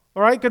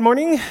All right, good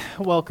morning.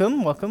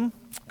 Welcome.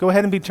 Go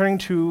ahead and be turning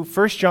to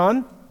 1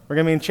 John. We're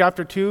going to be in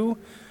chapter 2,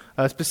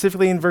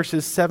 specifically in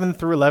verses 7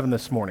 through 11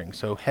 this morning,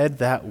 so head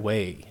that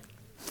way.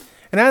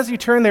 And as you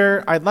turn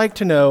there, I'd like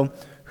to know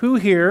who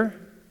here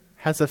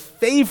has a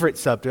favorite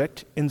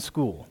subject in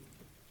school.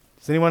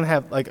 Does anyone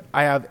have,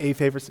 I have a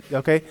favorite,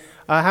 okay?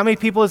 How many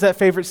people is that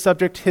favorite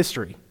subject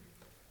history?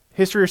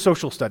 History or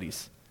social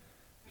studies?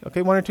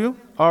 Okay, one or two?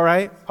 All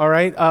right.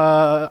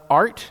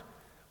 Art?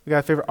 We got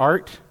a favorite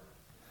art?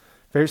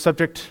 Favorite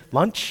subject,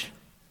 lunch?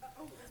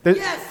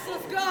 Yes,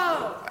 let's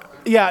go!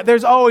 Yeah,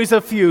 there's always a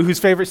few whose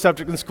favorite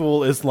subject in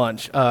school is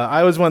lunch.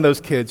 I was one of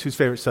those kids whose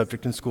favorite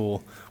subject in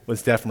school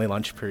was definitely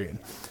lunch period.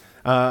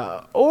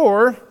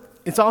 Or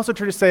it's also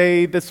true to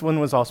say this one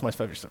was also my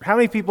favorite subject. How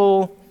many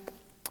people,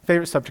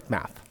 favorite subject,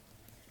 math?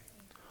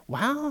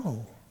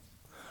 Wow,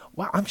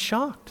 I'm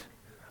shocked.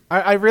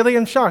 I really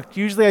am shocked.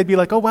 Usually I'd be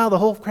like, oh, wow, the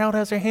whole crowd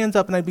has their hands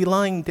up, and I'd be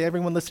lying to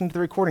everyone listening to the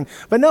recording.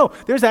 But no,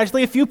 there's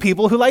actually a few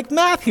people who like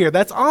math here.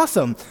 That's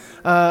awesome.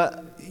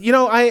 I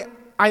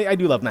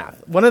do love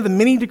math. One of the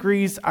many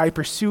degrees I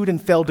pursued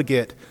and failed to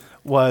get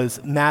was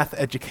math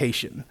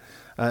education.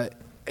 And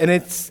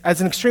it's,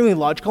 as an extremely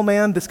logical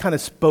man, this kind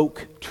of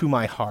spoke to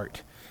my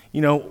heart.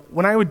 You know,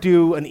 when I would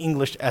do an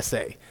English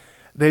essay,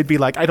 they'd be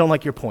like, I don't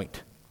like your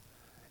point.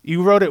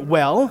 You wrote it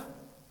well.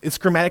 It's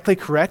grammatically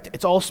correct.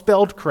 It's all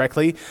spelled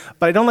correctly,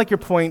 but I don't like your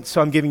point, so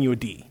I'm giving you a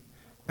D.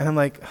 And I'm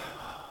like,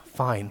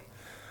 fine.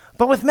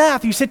 But with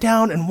math, you sit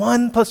down and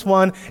 1 +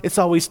 1, it's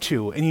always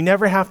 2. And you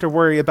never have to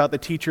worry about the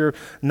teacher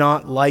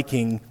not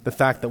liking the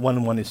fact that 1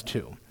 and 1 is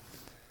 2.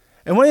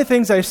 And one of the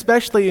things I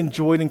especially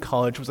enjoyed in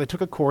college was I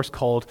took a course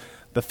called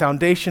The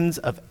Foundations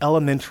of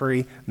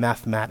Elementary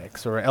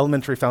Mathematics, or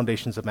Elementary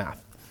Foundations of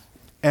Math.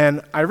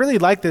 And I really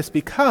liked this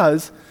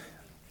because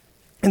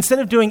instead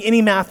of doing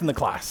any math in the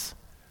class,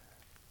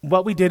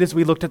 what we did is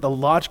we looked at the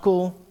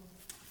logical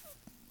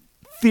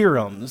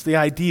theorems, the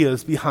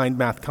ideas behind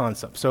math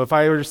concepts. So if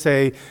I were to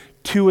say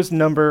 2 is a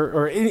number,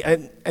 or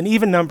an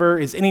even number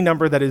is any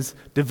number that is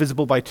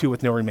divisible by 2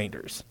 with no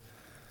remainders.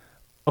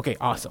 Okay,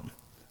 awesome.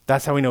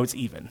 That's how we know it's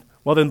even.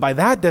 Well, then by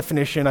that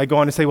definition, I go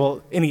on to say,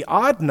 well, any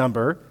odd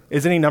number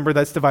is any number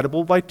that's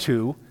divisible by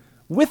 2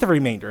 with a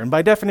remainder. And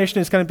by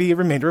definition, it's going to be a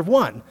remainder of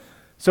 1.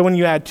 So when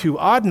you add 2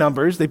 odd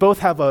numbers, they both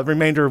have a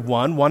remainder of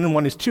 1. 1 and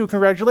 1 is 2.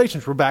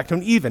 Congratulations, we're back to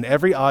an even.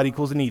 Every odd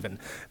equals an even.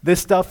 This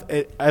stuff,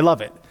 I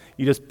love it.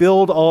 You just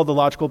build all the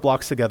logical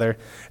blocks together.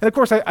 And of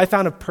course, I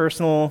found a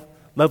personal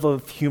level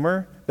of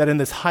humor that in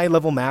this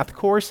high-level math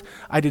course,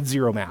 I did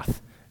zero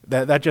math.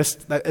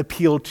 That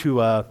appealed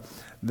to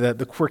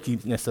the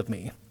quirkiness of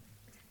me.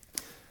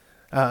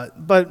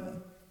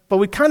 But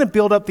we kind of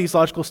build up these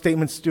logical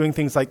statements doing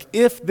things like,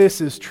 if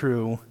this is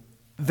true,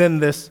 then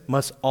this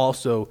must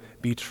also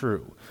be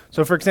true.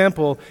 So for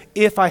example,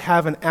 if I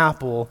have an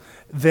apple,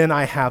 then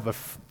I have a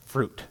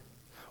fruit.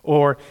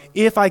 Or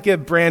if I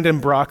give Brandon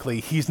broccoli,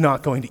 he's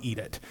not going to eat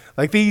it.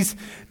 Like these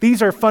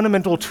are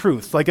fundamental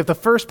truths. Like if the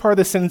first part of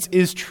the sentence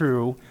is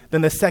true,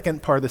 then the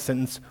second part of the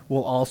sentence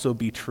will also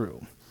be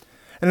true.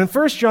 And in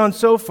 1 John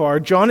so far,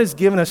 John has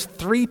given us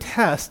 3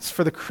 tests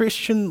for the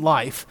Christian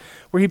life,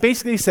 where he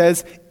basically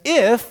says,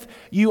 if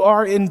you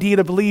are indeed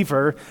a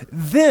believer,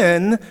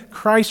 then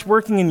Christ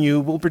working in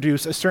you will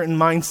produce a certain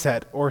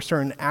mindset or a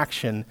certain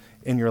action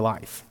in your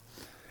life.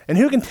 And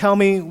who can tell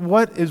me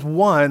what is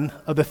one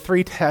of the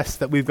 3 tests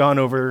that we've gone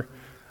over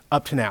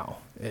up to now?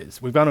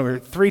 We've gone over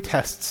 3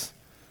 tests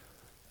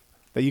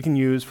that you can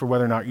use for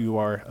whether or not you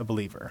are a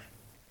believer.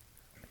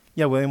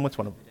 Yeah, William, what's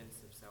one of them?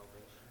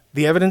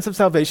 The evidence of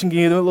salvation. Can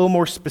you get a little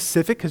more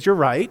specific? Because you're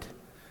right.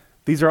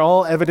 These are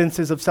all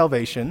evidences of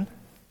salvation.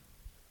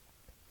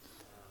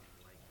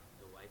 Like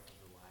the life of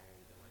the liar,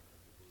 the life of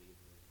the believer.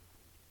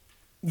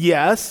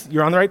 Yes,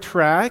 you're on the right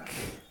track.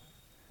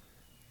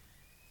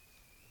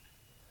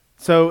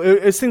 So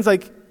it's things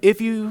like,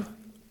 if you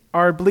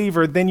are a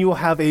believer, then you will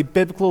have a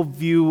biblical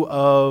view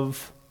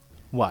of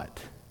what?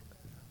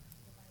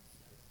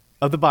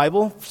 Of the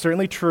Bible.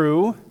 Certainly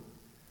true.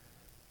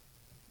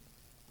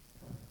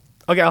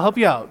 Okay, I'll help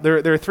you out.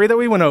 There are 3 that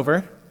we went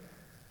over.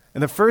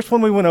 And the first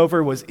one we went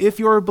over was, if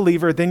you're a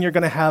believer, then you're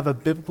going to have a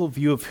biblical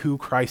view of who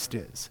Christ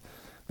is.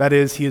 That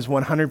is, he is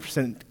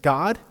 100%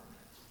 God,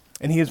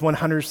 and he is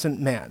 100%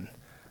 man.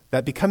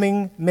 That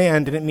becoming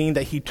man didn't mean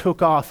that he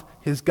took off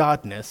his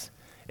godness.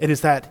 It is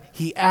that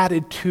he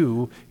added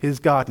to his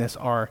godness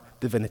our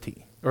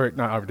divinity. Or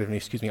not our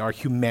divinity, our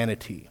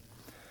humanity.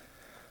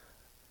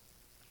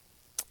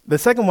 The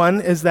second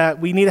one is that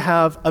we need to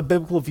have a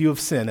biblical view of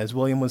sin, as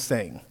William was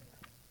saying.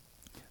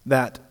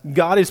 That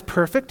God is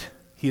perfect,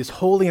 he is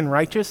holy and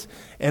righteous,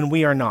 and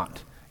we are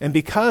not. And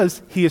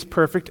because he is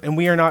perfect and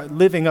we are not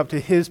living up to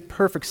his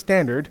perfect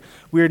standard,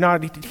 we are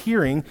not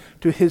adhering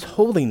to his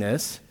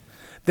holiness,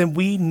 then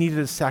we needed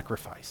a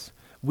sacrifice.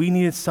 We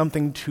needed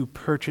something to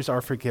purchase our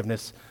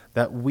forgiveness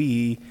that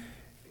we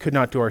could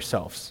not do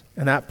ourselves.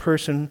 And that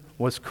person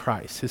was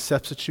Christ, his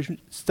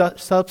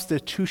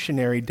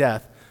substitutionary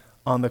death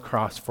on the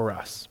cross for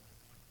us.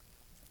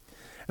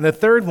 And the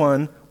third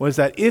one was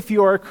that if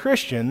you are a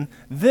Christian,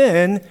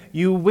 then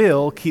you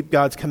will keep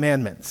God's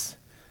commandments.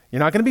 You're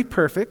not going to be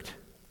perfect,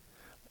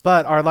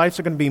 but our lives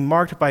are going to be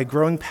marked by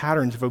growing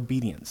patterns of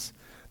obedience.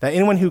 That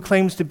anyone who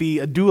claims to be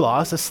a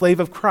doulos, a slave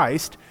of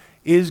Christ,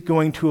 is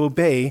going to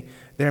obey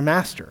their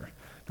master.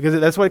 Because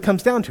that's what it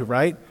comes down to,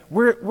 right?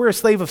 We're a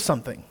slave of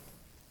something.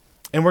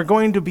 And we're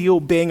going to be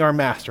obeying our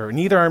master. And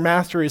either our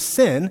master is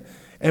sin,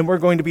 and we're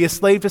going to be a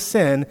slave to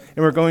sin,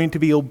 and we're going to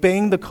be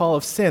obeying the call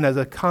of sin as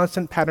a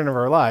constant pattern of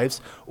our lives,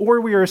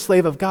 or we are a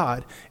slave of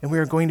God, and we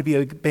are going to be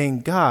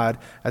obeying God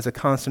as a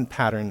constant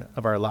pattern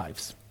of our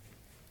lives.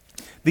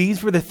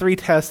 These were the three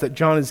tests that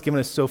John has given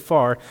us so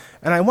far,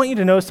 and I want you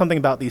to know something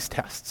about these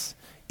tests.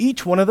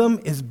 Each one of them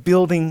is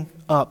building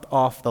up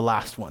off the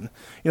last one.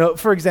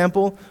 For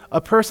example, a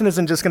person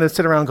isn't just going to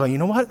sit around going, you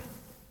know what?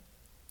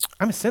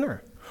 I'm a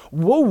sinner.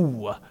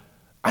 Whoa,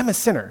 I'm a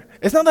sinner.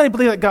 It's not that I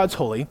believe that God's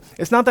holy.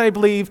 It's not that I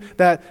believe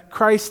that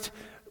Christ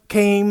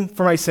came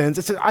for my sins.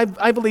 It's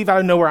I believe out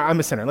of nowhere I'm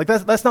a sinner. Like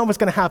that's not what's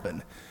going to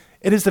happen.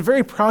 It is the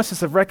very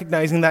process of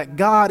recognizing that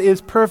God is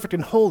perfect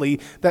and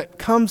holy that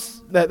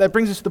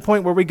brings us to the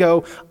point where we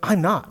go,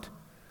 I'm not.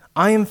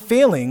 I am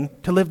failing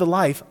to live the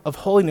life of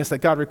holiness that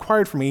God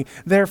required for me.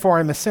 Therefore,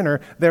 I'm a sinner.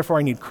 Therefore,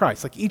 I need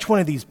Christ. Like each one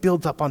of these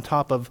builds up on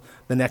top of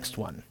the next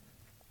one.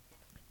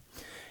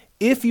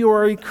 If you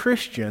are a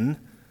Christian,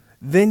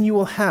 then you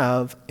will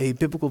have a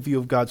biblical view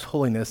of God's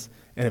holiness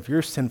and of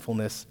your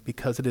sinfulness,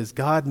 because it is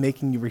God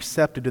making you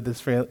receptive to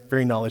this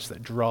very knowledge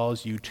that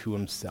draws you to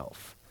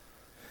himself.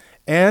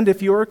 And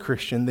if you are a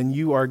Christian, then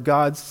you are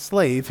God's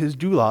slave, his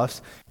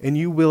doulos, and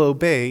you will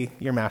obey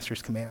your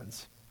master's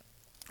commands.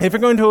 If you're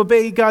going to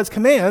obey God's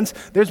commands,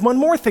 there's one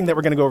more thing that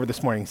we're going to go over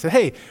this morning. So,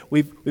 hey,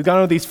 we've gone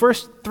over these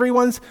first three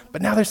ones,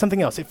 but now there's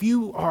something else. If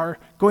you are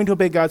going to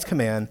obey God's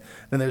command,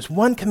 then there's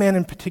one command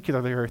in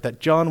particular that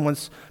John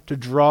wants to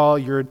draw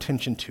your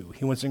attention to.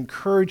 He wants to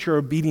encourage your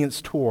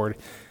obedience toward,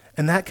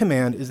 and that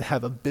command is to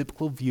have a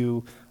biblical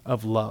view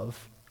of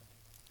love.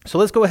 So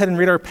let's go ahead and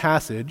read our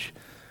passage.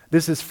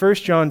 This is 1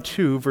 John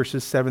 2,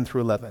 verses 7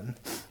 through 11.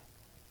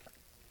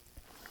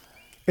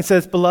 It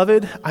says,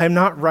 "Beloved, I am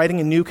not writing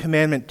a new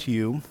commandment to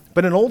you,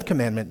 but an old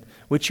commandment,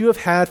 which you have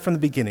had from the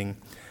beginning.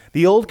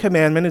 The old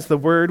commandment is the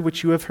word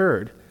which you have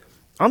heard.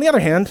 On the other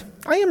hand,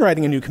 I am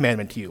writing a new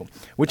commandment to you,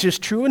 which is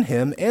true in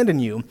him and in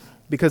you,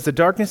 because the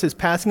darkness is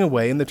passing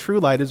away and the true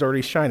light is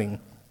already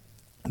shining.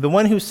 The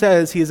one who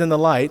says he is in the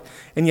light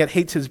and yet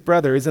hates his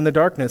brother is in the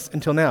darkness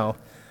until now.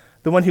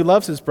 The one who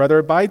loves his brother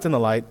abides in the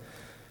light,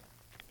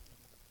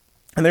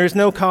 and there is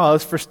no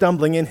cause for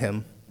stumbling in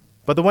him.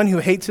 But the one who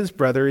hates his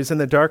brother is in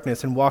the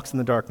darkness and walks in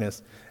the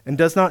darkness and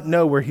does not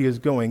know where he is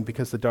going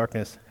because the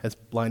darkness has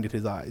blinded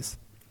his eyes."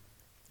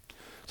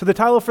 So the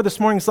title for this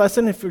morning's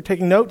lesson, if you're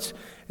taking notes,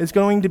 is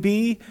going to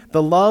be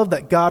The Love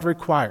That God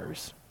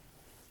Requires.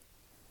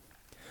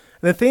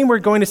 And the theme we're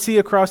going to see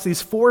across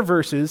these 4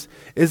 verses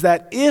is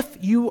that if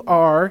you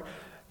are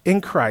in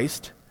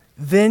Christ,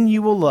 then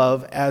you will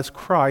love as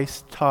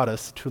Christ taught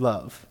us to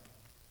love.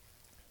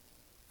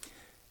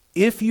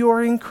 If you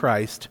are in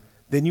Christ,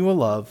 then you will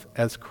love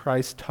as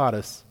Christ taught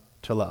us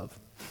to love.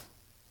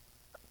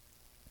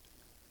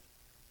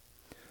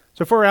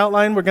 So for our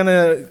outline, we're going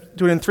to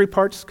do it in 3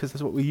 parts because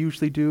that's what we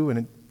usually do,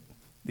 and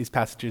these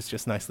passages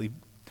just nicely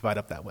divide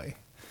up that way.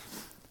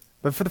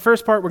 But for the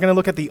first part, we're going to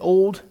look at the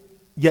old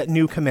yet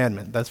new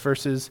commandment. That's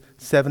verses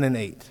 7 and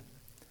 8.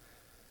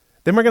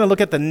 Then we're going to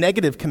look at the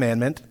negative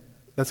commandment.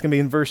 That's going to be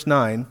in verse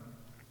 9.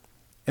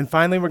 And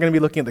finally, we're going to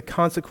be looking at the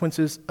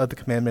consequences of the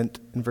commandment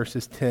in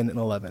verses 10 and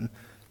 11.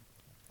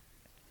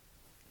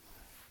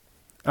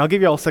 I'll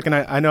give you all a second.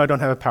 I know I don't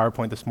have a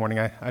PowerPoint this morning.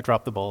 I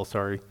dropped the ball,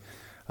 sorry.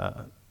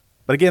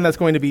 But again, that's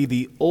going to be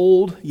the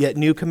old yet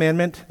new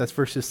commandment. That's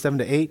verses 7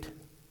 to 8.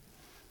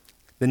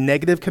 The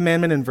negative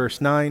commandment in verse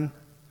 9.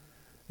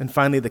 And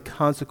finally, the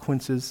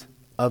consequences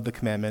of the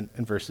commandment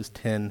in verses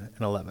 10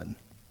 and 11.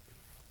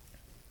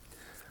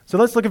 So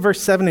let's look at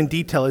verse 7 in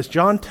detail as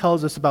John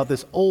tells us about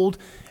this old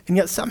and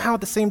yet somehow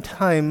at the same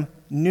time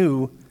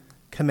new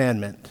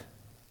commandment.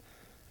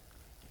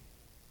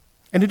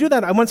 And to do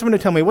that, I want someone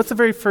to tell me, what's the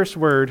very first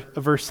word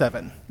of verse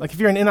 7? Like if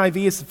you're in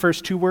NIV, it's the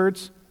first 2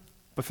 words,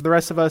 but for the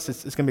rest of us,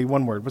 it's going to be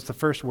 1 word. What's the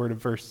first word of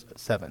verse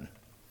 7?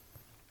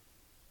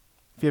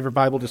 If you have your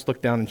Bible, just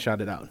look down and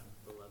shout it out.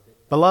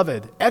 Beloved.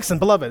 Beloved. Excellent,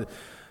 beloved.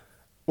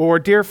 Or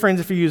dear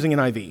friends if you're using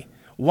NIV.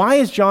 Why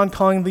is John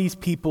calling these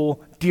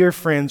people dear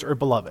friends or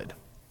beloved?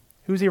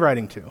 Who's he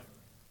writing to?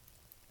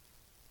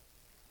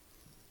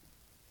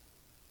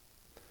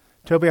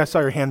 Toby, I saw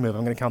your hand move.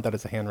 I'm going to count that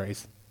as a hand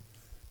raise.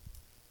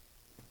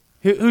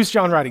 Who's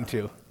John writing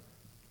to?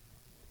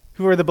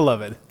 Who are the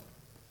beloved?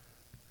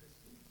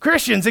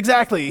 Christians,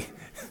 exactly.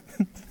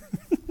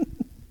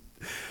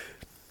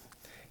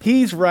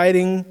 He's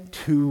writing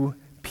to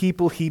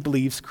people he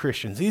believes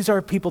Christians. These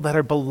are people that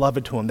are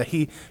beloved to him, that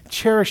he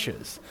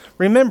cherishes.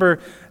 Remember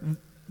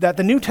that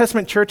the New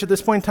Testament church at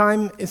this point in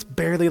time is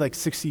barely like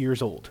 60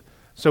 years old.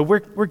 So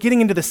we're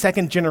getting into the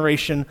second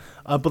generation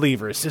of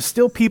believers. There's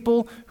still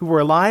people who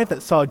were alive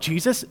that saw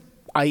Jesus,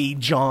 i.e.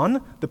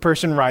 John, the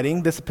person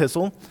writing this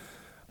epistle.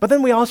 But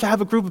then we also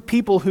have a group of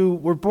people who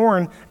were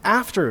born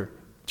after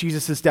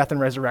Jesus' death and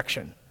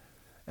resurrection.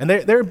 And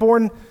they're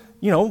born,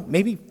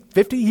 maybe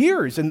 50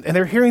 years, and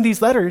they're hearing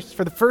these letters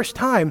for the first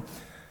time.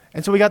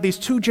 And so we got these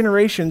two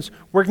generations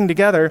working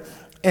together.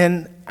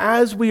 And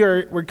as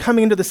we're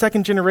coming into the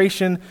second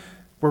generation,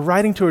 we're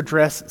writing to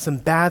address some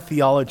bad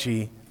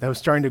theology that was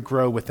starting to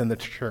grow within the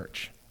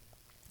church.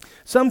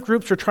 Some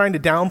groups were trying to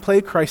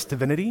downplay Christ's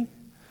divinity.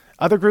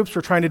 Other groups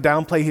were trying to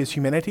downplay his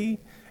humanity.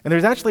 And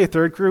there's actually a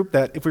third group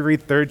that if we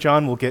read 3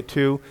 John, we'll get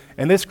to.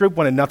 And this group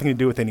wanted nothing to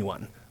do with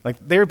anyone. Like,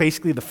 they're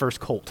basically the first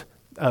cult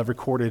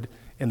recorded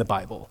in the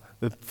Bible.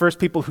 The first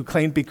people who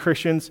claimed to be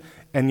Christians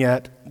and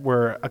yet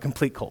were a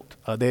complete cult.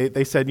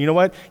 They said, you know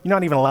what? You're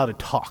not even allowed to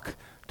talk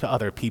to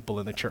other people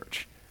in the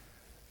church.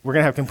 We're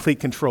going to have complete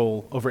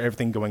control over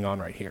everything going on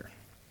right here.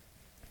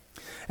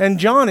 And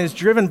John is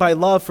driven by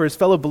love for his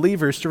fellow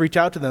believers to reach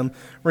out to them,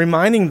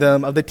 reminding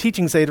them of the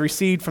teachings they had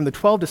received from the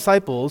 12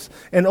 disciples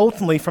and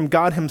ultimately from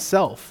God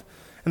himself,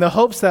 in the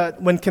hopes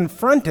that when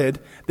confronted,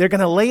 they're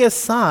going to lay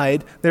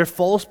aside their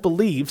false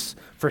beliefs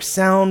for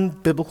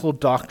sound biblical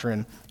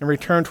doctrine and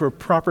return to a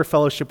proper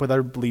fellowship with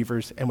other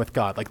believers and with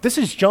God. Like, this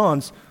is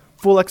John's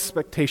full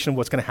expectation of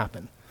what's going to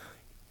happen.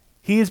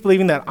 He is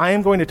believing that I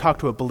am going to talk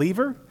to a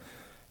believer,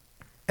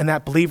 and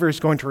that believer is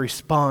going to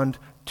respond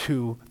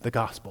to the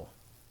gospel,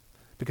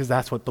 because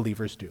that's what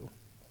believers do.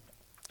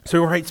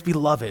 So he writes,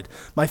 "Beloved,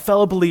 my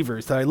fellow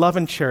believers that I love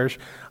and cherish,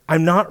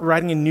 I'm not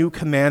writing a new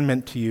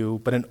commandment to you,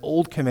 but an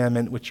old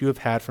commandment which you have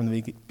had from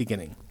the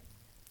beginning."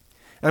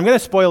 And I'm going to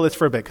spoil this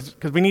for a bit,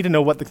 because we need to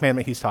know what the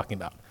commandment he's talking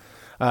about.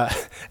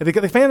 The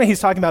commandment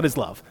he's talking about is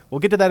love. We'll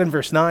get to that in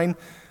verse 9,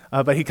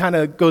 but he kind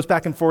of goes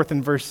back and forth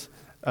in verse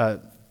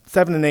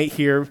 7 and 8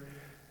 here,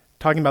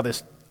 talking about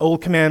this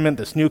old commandment,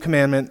 this new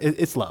commandment.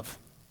 It's love.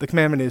 The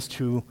commandment is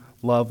to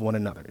love one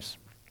another.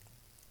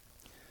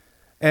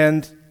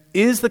 And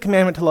is the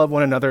commandment to love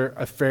one another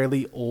a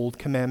fairly old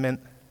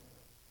commandment?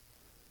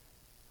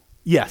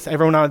 Yes,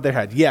 everyone nodded their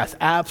head. Yes,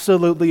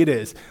 absolutely it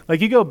is.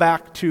 Like, you go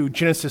back to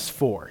Genesis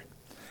 4.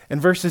 In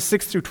verses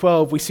 6 through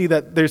 12, we see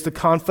that there's the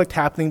conflict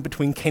happening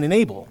between Cain and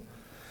Abel.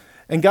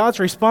 And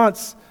God's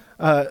response,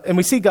 and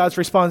we see God's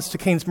response to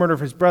Cain's murder of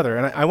his brother.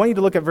 And I want you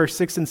to look at verse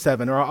 6 and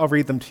 7, or I'll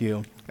read them to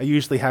you. I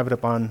usually have it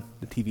up on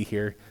the TV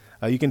here.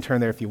 You can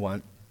turn there if you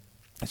want.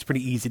 It's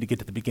pretty easy to get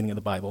to the beginning of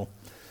the Bible.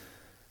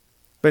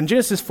 But in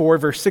Genesis 4,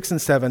 verse 6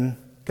 and 7,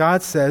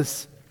 God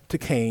says to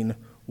Cain,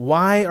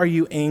 "Why are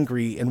you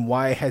angry, and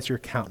why has your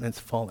countenance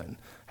fallen?"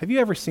 Have you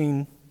ever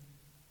seen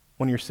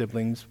one of your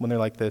siblings when they're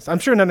like this? I'm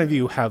sure none of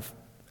you have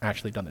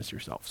actually done this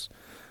yourselves.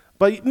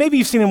 But maybe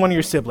you've seen in one of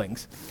your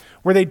siblings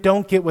where they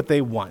don't get what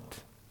they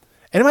want.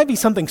 And it might be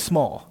something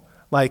small,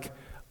 like,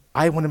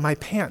 I wanted my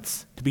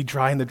pants to be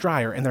dry in the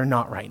dryer, and they're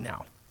not right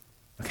now.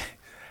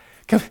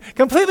 Okay.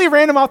 Completely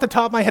random off the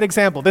top of my head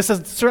example. This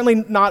is certainly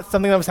not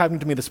something that was happening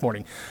to me this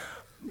morning.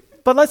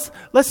 But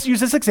let's use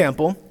this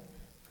example.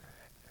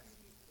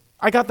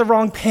 I got the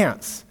wrong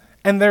pants,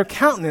 and their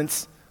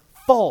countenance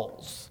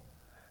falls.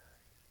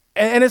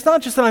 And it's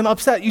not just that I'm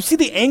upset. You see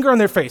the anger on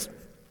their face.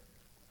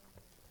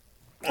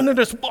 And they're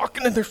just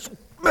walking, and they're so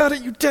mad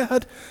at you,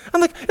 Dad.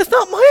 I'm like, it's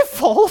not my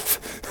fault.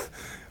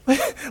 like,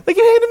 you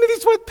handed me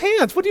these wet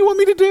pants. What do you want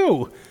me to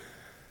do?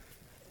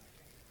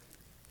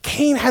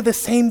 Cain had the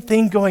same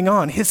thing going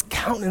on. His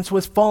countenance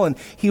was fallen.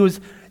 He was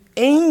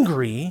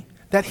angry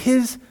that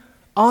his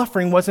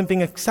offering wasn't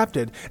being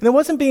accepted. And it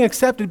wasn't being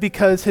accepted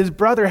because his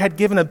brother had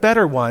given a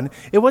better one.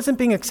 It wasn't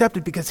being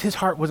accepted because his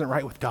heart wasn't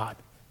right with God.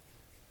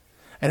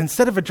 And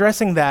instead of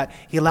addressing that,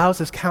 he allows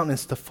his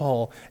countenance to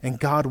fall, and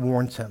God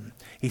warns him.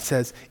 He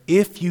says,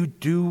 "If you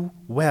do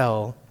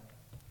well,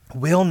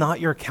 will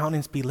not your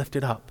countenance be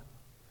lifted up?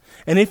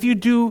 And if you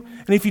do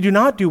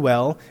not do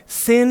well,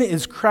 sin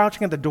is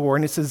crouching at the door,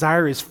 and its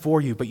desire is for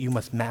you, but you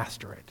must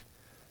master it."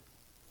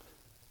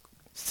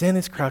 Sin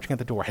is crouching at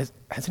the door. Has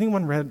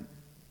anyone read,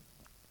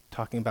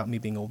 talking about me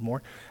being old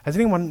more, has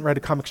anyone read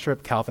a comic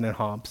strip, Calvin and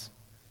Hobbes?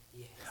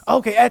 Yes.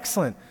 Okay,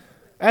 excellent.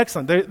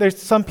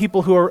 There's some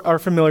people who are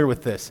familiar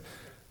with this.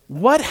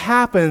 What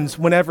happens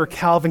whenever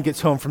Calvin gets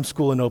home from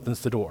school and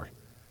opens the door?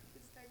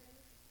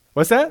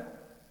 What's that?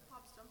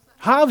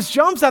 Hobbes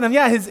jumps at him.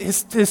 Yeah,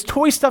 his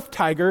toy stuffed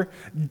tiger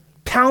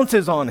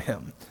pounces on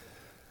him.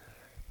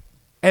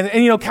 And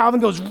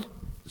Calvin goes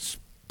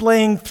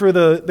splaying through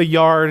the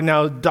yard, and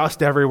now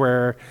dust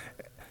everywhere.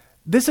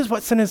 This is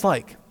what sin is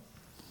like.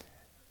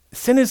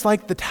 Sin is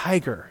like the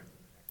tiger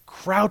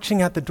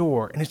crouching at the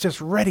door, and it's just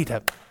ready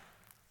to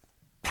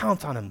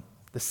pounce on him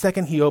the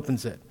second he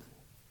opens it.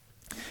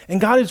 And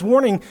God is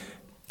warning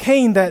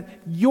Cain that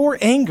your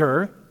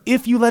anger,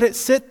 if you let it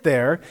sit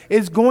there,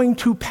 is going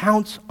to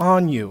pounce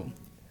on you.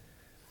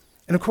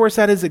 And of course,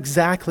 that is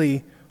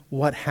exactly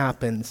what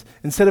happens.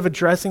 Instead of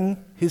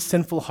addressing his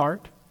sinful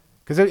heart,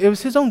 because it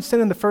was his own sin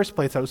in the first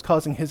place that was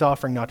causing his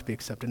offering not to be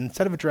accepted.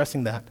 Instead of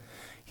addressing that,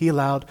 he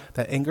allowed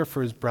that anger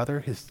for his brother,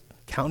 his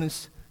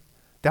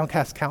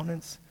downcast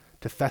countenance,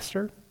 to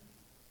fester.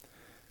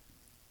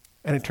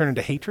 And it turned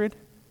into hatred.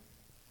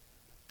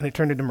 And it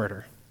turned into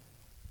murder.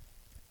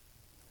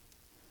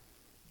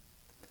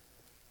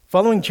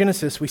 Following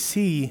Genesis, we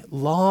see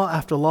law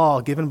after law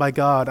given by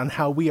God on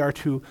how we are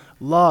to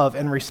love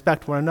and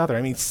respect one another.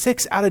 I mean,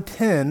 6 out of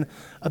 10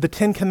 of the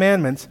 10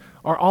 commandments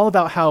are all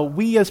about how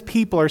we as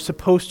people are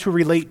supposed to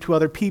relate to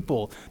other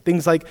people.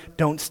 Things like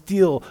don't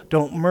steal,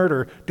 don't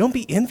murder, don't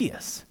be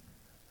envious.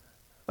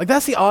 Like,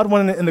 that's the odd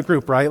one in the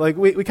group, right? Like,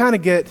 we kind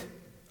of get,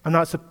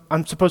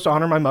 I'm supposed to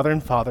honor my mother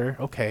and father.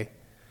 Okay.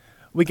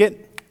 We get,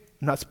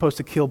 I'm not supposed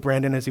to kill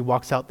Brandon as he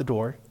walks out the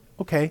door.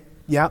 Okay.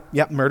 Yeah,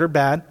 murder,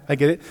 bad. I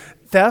get it.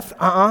 Theft,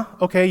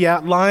 okay, yeah.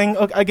 Lying,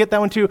 okay, I get that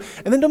one too.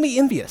 And then don't be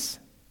envious.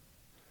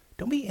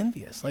 Don't be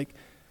envious. Like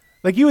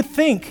you would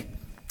think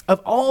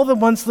of all the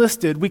ones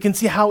listed, we can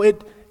see how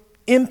it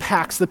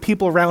impacts the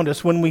people around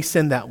us when we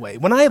sin that way.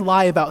 When I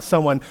lie about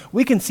someone,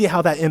 we can see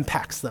how that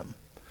impacts them.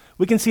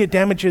 We can see it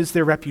damages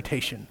their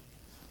reputation.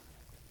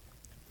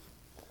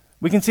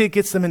 We can see it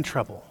gets them in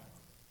trouble.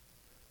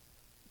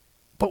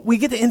 But we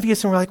get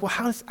envious and we're like, well,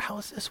 how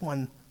is this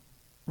one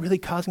really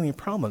causing me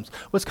problems?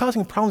 Well, it's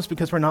causing problems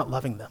because we're not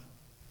loving them.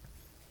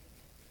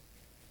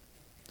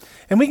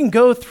 And we can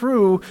go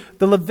through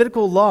the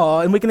Levitical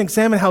law and we can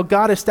examine how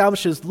God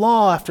establishes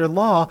law after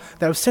law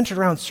that was centered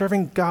around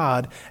serving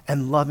God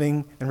and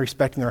loving and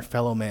respecting our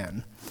fellow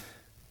man.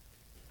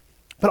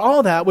 But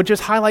all that would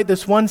just highlight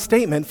this one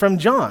statement from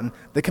John.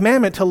 The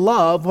commandment to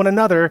love one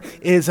another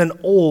is an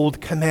old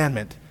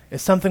commandment.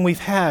 It's something we've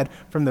had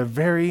from the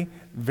very,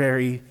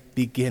 very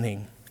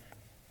beginning.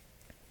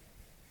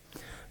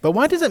 But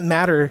why does it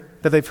matter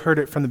that they've heard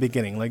it from the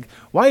beginning? Like,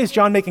 why is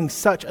John making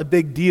such a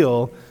big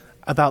deal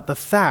about the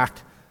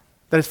fact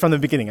that it's from the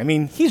beginning? I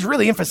mean, he's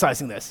really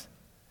emphasizing this.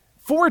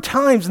 4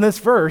 times in this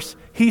verse,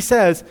 he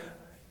says,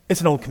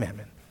 it's an old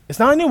commandment. It's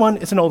not a new one,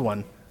 it's an old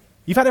one.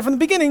 You've had it from the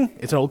beginning,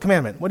 it's an old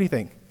commandment. What do you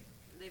think?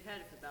 They've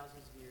had it for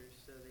thousands of years,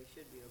 so they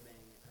should be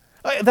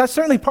obeying it. That's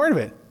certainly part of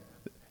it.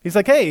 He's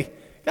like, hey,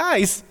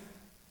 guys,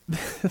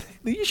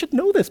 you should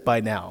know this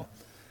by now.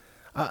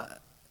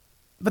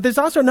 But there's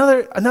also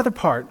another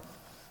part.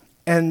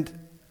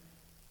 And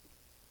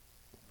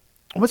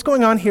what's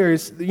going on here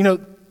is,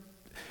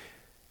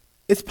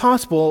 it's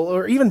possible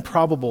or even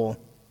probable,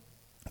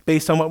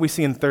 based on what we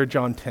see in 3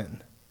 John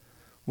 10,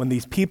 when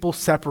these people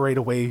separate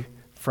away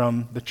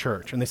from the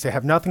church and they say,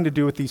 have nothing to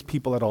do with these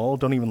people at all,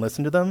 don't even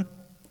listen to them.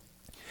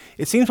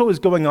 It seems what was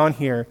going on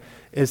here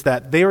is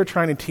that they were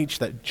trying to teach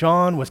that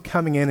John was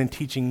coming in and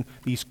teaching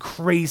these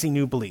crazy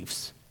new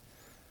beliefs.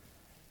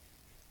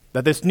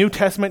 That this New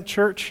Testament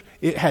church,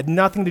 it had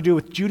nothing to do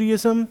with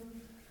Judaism.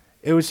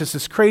 It was just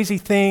this crazy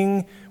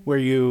thing where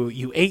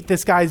you ate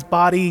this guy's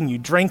body and you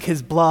drank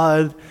his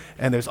blood,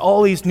 and there's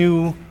all these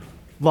new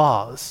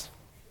laws,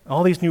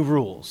 all these new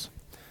rules.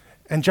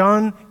 And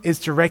John is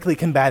directly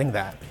combating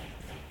that.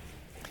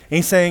 And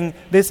he's saying,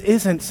 this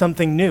isn't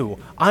something new.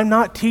 I'm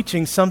not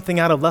teaching something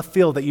out of left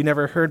field that you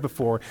never heard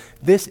before.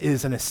 This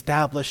is an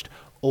established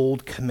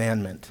old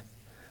commandment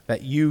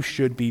that you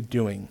should be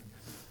doing,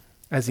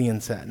 as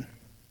Ian said.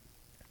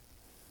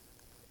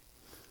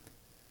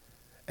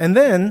 And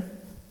then,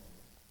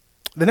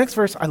 the next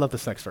verse, I love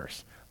this next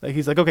verse. Like,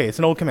 he's like, okay, it's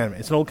an old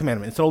commandment, it's an old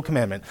commandment, it's an old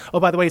commandment. Oh,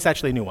 by the way, it's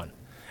actually a new one.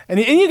 And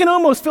you can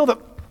almost feel the,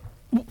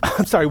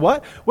 I'm sorry,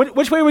 what?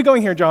 Which way are we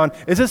going here, John?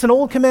 Is this an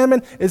old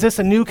commandment? Is this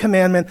a new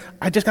commandment?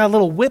 I just got a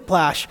little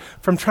whiplash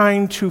from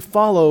trying to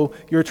follow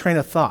your train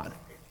of thought.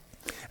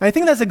 And I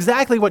think that's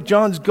exactly what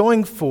John's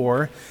going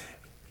for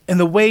in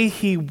the way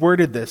he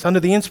worded this. Under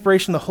the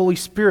inspiration of the Holy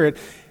Spirit,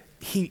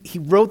 he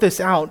wrote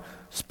this out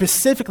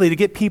specifically to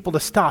get people to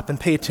stop and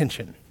pay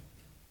attention.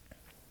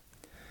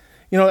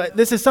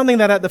 This is something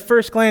that at the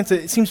first glance,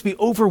 it seems to be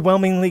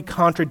overwhelmingly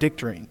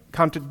contradictory.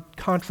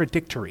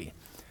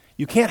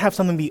 You can't have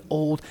something be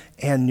old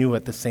and new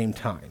at the same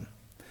time.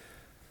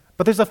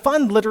 But there's a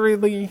fun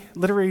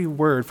literary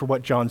word for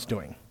what John's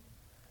doing.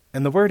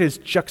 And the word is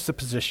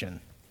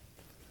juxtaposition.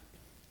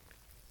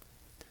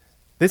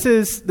 This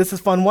is a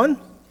fun one.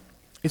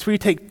 It's where you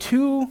take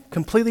 2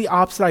 completely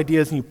opposite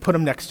ideas and you put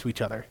them next to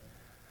each other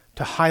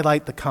to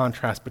highlight the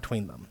contrast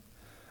between them.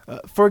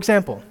 For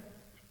example,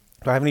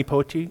 do I have any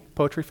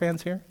poetry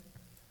fans here?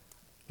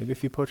 Maybe a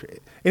few poetry.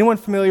 Anyone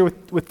familiar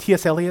with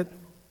T.S. Eliot?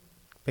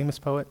 Famous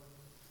poet?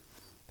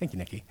 Thank you,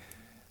 Nikki.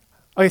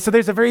 Okay, so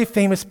there's a very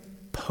famous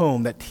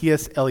poem that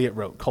T.S. Eliot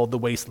wrote called The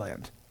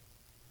Wasteland.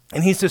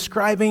 And he's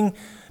describing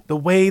the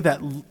way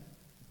that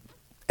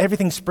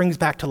everything springs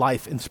back to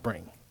life in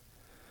spring.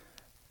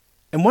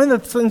 And one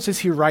of the sentences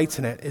he writes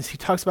in it is he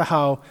talks about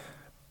how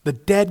the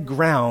dead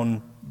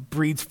ground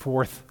breeds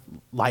forth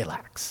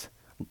lilacs,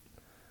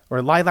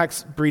 or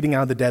lilacs breeding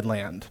out of the dead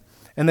land.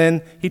 And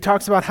then he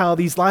talks about how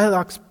these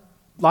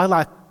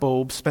lilac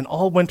bulbs spend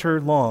all winter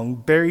long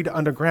buried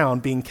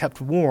underground being kept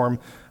warm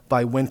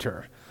by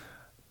winter.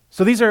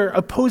 So these are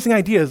opposing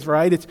ideas,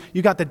 right?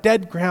 You got the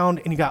dead ground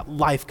and you got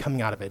life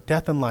coming out of it.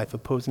 Death and life,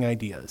 opposing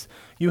ideas.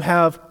 You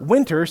have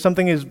winter,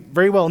 something is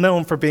very well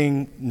known for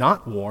being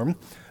not warm,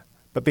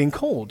 but being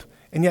cold.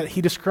 And yet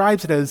he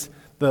describes it as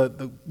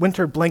the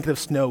winter blanket of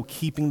snow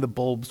keeping the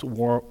bulbs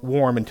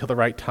warm until the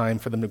right time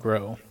for them to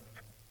grow.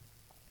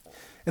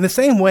 In the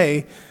same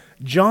way,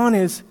 John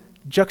is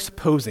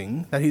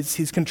juxtaposing, that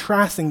he's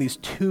contrasting these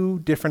two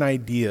different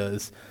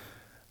ideas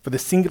for the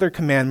singular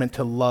commandment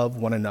to love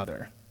one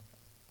another.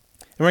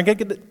 And we're going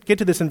to get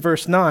to this in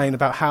verse 9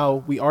 about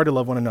how we are to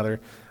love one another,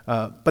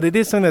 but it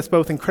is something that's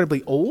both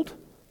incredibly old,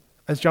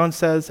 as John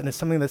says, and it's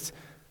something that's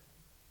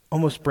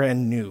almost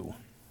brand new.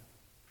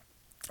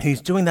 And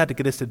he's doing that to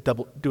get us to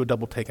do a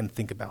double take and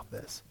think about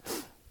this.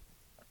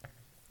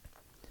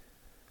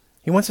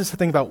 He wants us to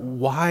think about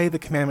why the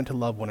commandment to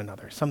love one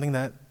another, something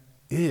that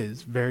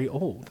is very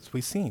old, as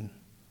we've seen.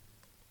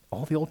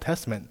 All the Old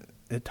Testament,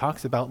 it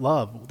talks about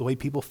love, the way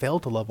people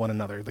fail to love one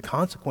another, the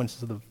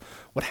consequences of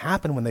what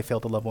happened when they fail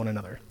to love one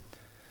another.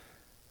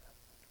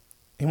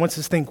 He wants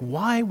us to think,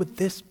 why would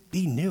this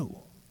be new?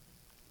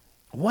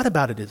 What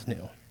about it is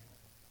new?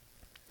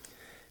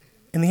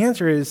 And the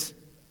answer is,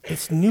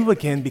 it's new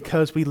again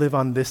because we live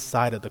on this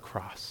side of the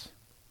cross.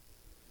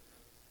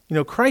 You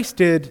know, Christ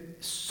did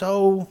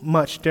so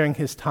much during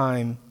his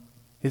time,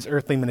 his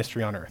earthly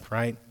ministry on earth,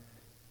 right?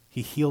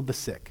 He healed the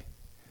sick.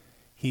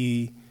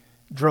 He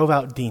drove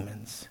out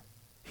demons.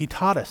 He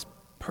taught us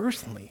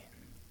personally.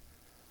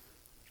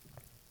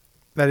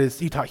 That is,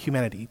 he taught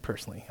humanity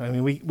personally. I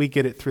mean, we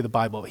get it through the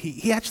Bible.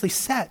 He actually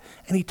sat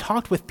and he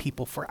talked with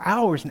people for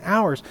hours and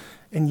hours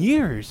and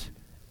years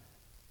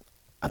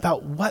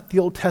about what the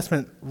Old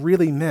Testament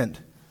really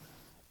meant.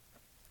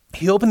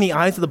 He opened the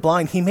eyes of the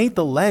blind. He made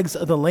the legs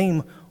of the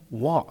lame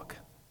walk.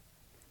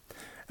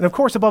 And of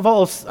course, above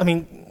all, I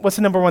mean, what's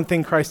the number one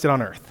thing Christ did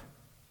on earth?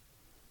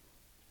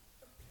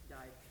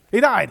 He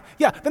died.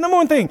 Yeah, the number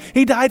one thing.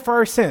 He died for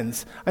our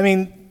sins. I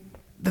mean,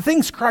 the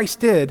things Christ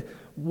did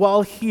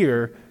while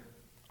here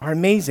are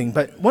amazing.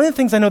 But one of the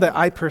things I know that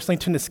I personally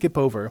tend to skip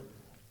over,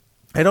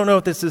 I don't know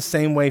if this is the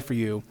same way for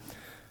you,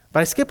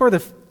 but I skip over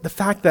the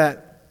fact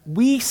that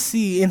we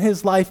see in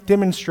his life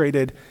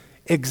demonstrated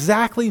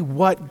exactly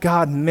what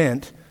God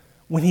meant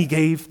when he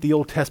gave the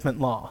Old Testament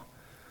law.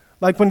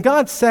 Like when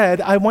God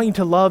said, I want you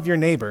to love your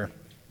neighbor,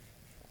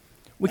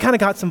 we kind of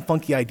got some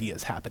funky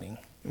ideas happening.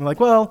 We're like,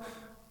 well,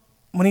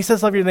 when he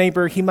says love your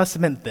neighbor, he must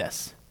have meant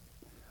this.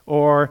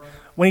 Or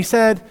when he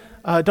said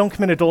don't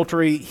commit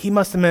adultery, he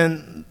must have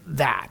meant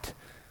that.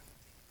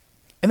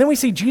 And then we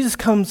see Jesus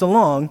comes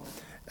along,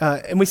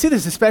 and we see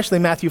this especially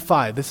in Matthew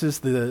 5. This is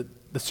the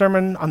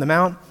Sermon on the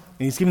Mount,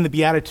 and he's giving the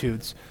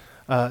Beatitudes.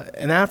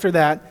 And after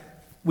that,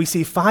 we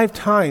see 5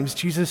 times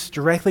Jesus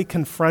directly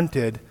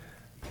confronted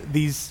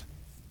these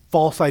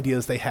false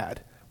ideas they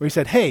had, where he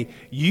said, hey,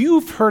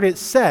 you've heard it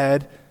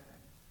said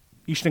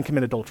you shouldn't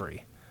commit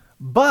adultery.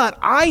 But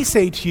I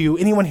say to you,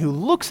 anyone who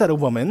looks at a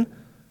woman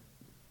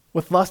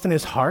with lust in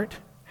his heart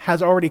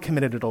has already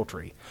committed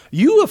adultery.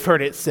 You have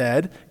heard it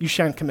said you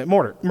shan't commit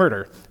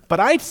murder. But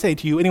I say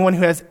to you, anyone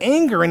who has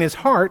anger in his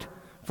heart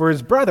for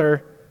his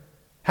brother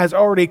has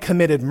already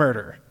committed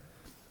murder.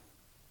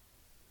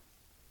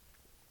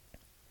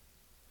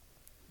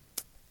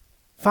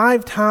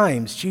 Five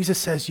times, Jesus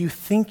says, you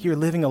think you're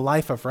living a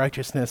life of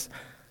righteousness.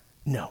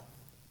 No.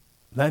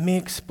 Let me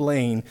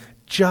explain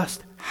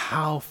just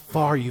how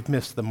far you've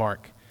missed the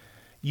mark.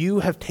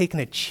 You have taken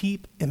a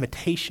cheap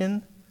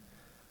imitation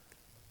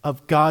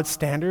of God's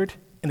standard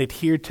and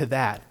adhered to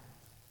that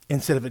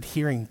instead of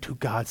adhering to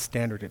God's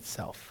standard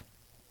itself.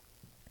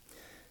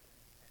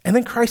 And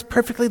then Christ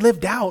perfectly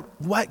lived out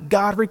what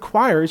God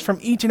requires from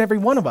each and every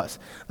one of us.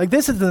 Like,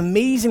 this is an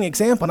amazing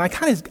example, and I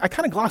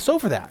kind of gloss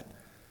over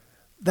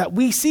that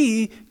we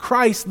see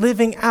Christ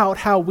living out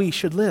how we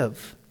should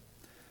live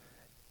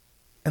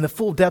and the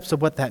full depths of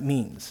what that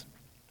means.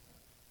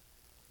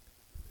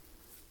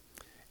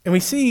 And we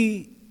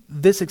see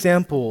this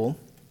example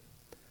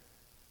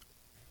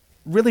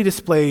really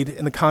displayed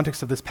in the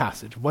context of this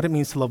passage, what it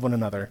means to love one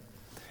another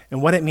and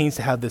what it means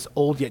to have this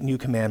old yet new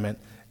commandment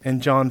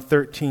in John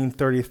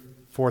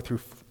 13:34 through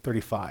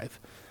 35.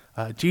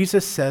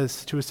 Jesus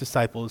says to his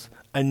disciples,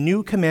 a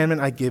new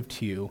commandment I give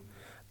to you,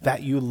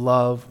 that you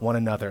love one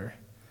another.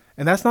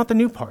 And that's not the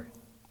new part.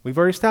 We've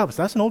already established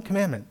that's an old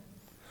commandment.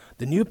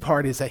 The new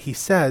part is that he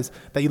says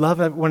that you love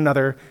one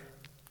another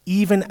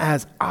even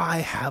as I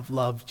have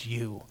loved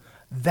you.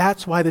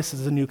 That's why this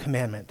is a new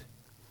commandment.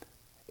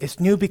 It's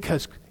new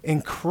because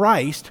in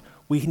Christ,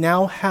 we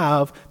now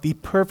have the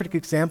perfect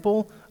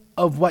example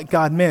of what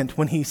God meant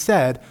when he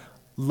said,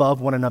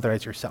 love one another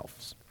as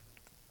yourselves.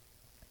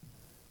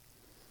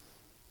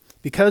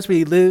 Because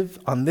we live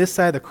on this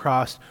side of the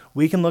cross,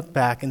 we can look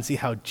back and see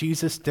how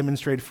Jesus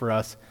demonstrated for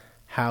us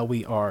how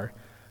we are,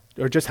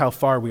 or just how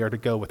far we are to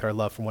go with our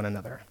love for one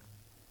another.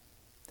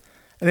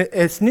 And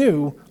it's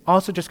new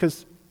also just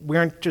because we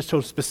aren't just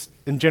so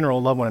in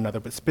general love one another,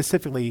 but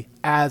specifically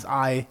as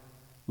I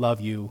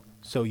love you,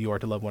 so you are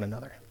to love one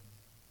another.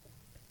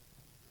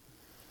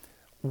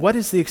 What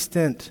is the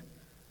extent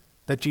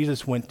that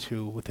Jesus went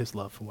to with his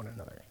love for one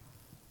another?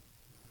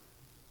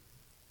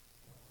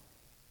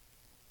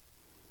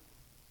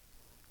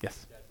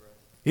 Yes.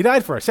 He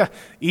died for us. Yeah.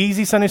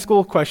 Easy Sunday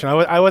school question.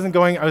 I wasn't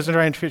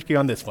trying to trick you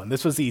on this one.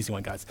 This was the easy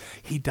one, guys.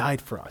 He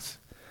died for us.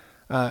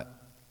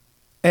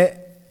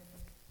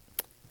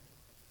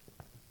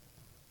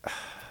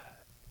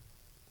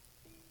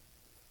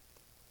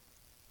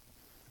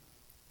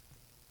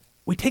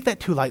 take that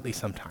too lightly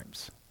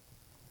sometimes.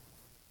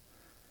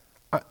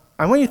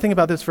 I want you to think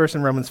about this verse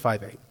in Romans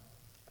 5:8.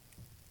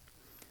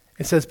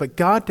 It says, "But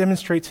God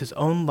demonstrates his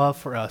own love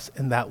for us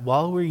in that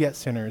while we were yet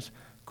sinners,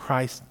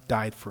 Christ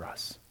died for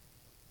us."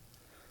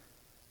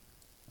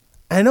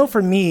 And I know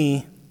for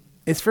me,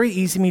 it's very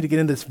easy for me to get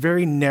into this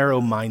very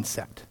narrow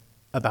mindset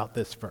about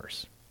this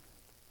verse.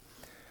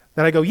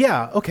 That I go,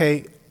 yeah,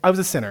 okay, I was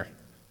a sinner.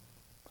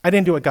 I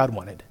didn't do what God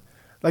wanted.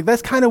 Like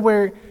that's kind of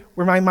where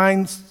my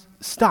mind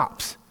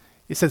stops.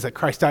 It says that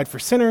Christ died for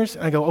sinners,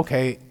 and I go,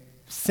 okay,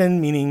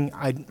 sin meaning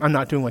I'm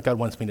not doing what God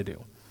wants me to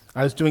do.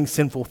 I was doing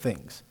sinful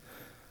things.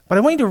 But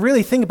I want you to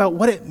really think about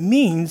what it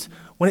means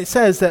when it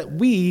says that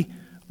we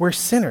were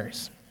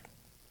sinners.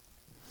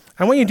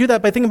 I want you to do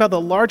that by thinking about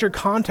the larger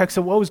context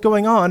of what was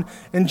going on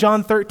in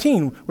John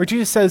 13, where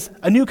Jesus says,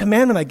 "A new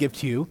commandment I give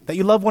to you, that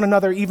you love one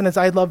another even as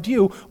I loved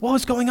you." What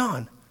was going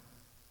on?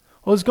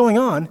 What was going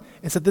on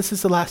is that this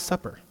is the Last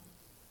Supper.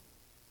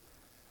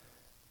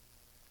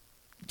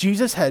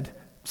 Jesus had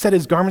set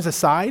his garments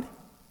aside.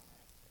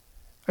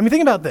 I mean,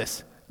 think about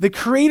this. The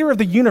creator of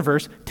the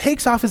universe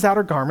takes off his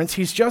outer garments.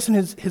 He's just in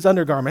his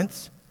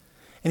undergarments.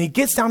 And he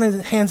gets down on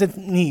his hands and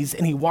knees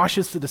and he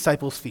washes the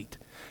disciples' feet.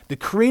 The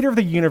creator of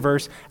the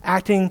universe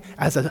acting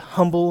as a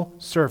humble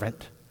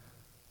servant.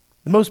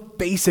 The most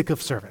basic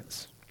of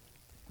servants.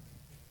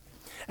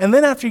 And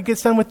then after he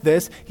gets done with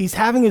this, he's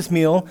having his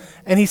meal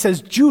and he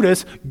says,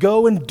 "Judas,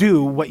 go and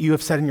do what you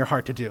have set in your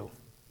heart to do."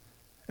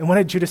 And what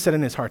had Judas set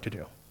in his heart to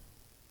do?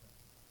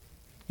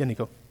 Yeah,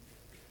 Nico.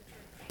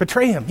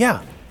 Betray him,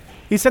 yeah.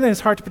 He set in his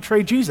heart to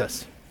betray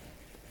Jesus.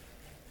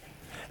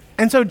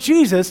 And so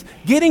Jesus,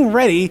 getting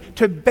ready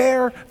to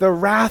bear the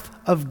wrath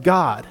of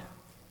God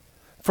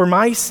for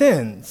my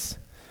sins,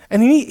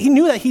 and he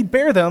knew that he'd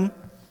bear them,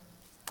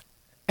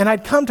 and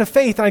I'd come to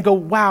faith, and I'd go,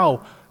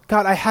 wow,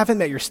 God, I haven't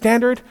met your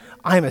standard.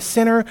 I am a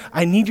sinner.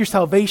 I need your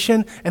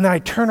salvation. And then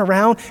I'd turn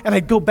around, and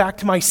I'd go back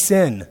to my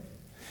sin.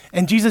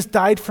 And Jesus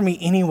died for me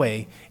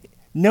anyway,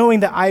 knowing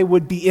that I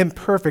would be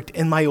imperfect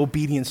in my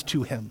obedience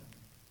to him.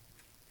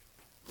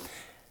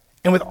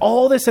 And with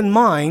all this in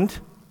mind,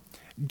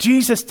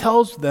 Jesus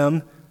tells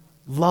them,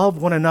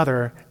 "Love one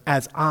another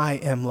as I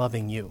am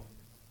loving you."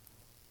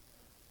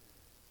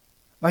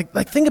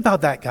 Like think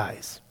about that,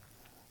 guys.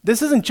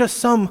 This isn't just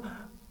some,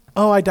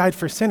 "Oh, I died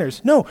for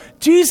sinners." No,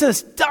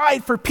 Jesus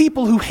died for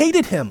people who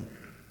hated him.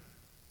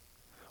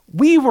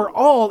 We were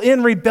all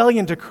in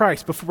rebellion to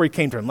Christ before he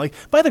came to him. Like,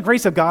 by the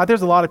grace of God,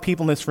 there's a lot of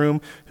people in this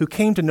room who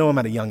came to know him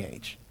at a young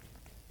age.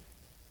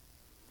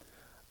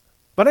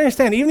 But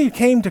understand, even if you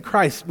came to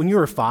Christ when you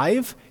were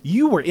 5,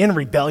 you were in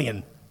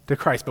rebellion to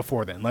Christ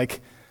before then.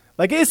 Like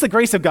it's the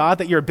grace of God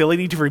that your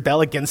ability to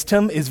rebel against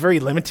him is very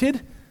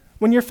limited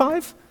when you're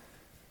 5.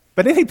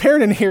 But any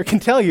parent in here can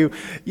tell you,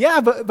 yeah,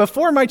 but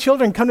before my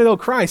children come to know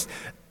Christ,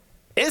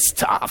 it's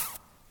tough.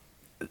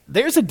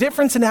 There's a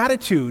difference in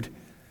attitude.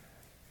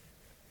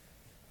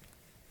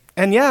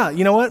 And yeah,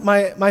 you know what?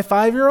 My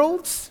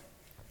 5-year-olds,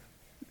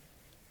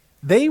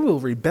 they will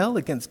rebel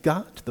against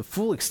God to the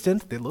full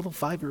extent of their little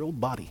 5-year-old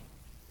body.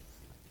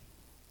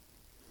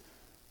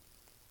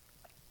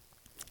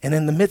 And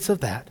in the midst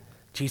of that,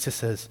 Jesus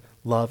says,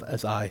 "Love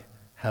as I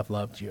have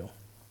loved you."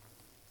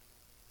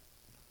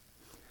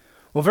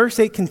 Well, verse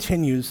 8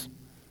 continues,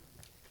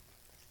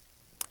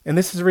 and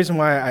this is the reason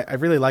why I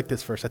really like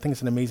this verse. I think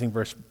it's an amazing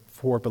verse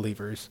for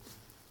believers.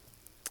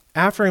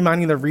 After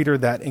reminding the reader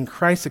that in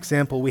Christ's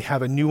example, we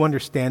have a new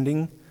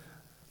understanding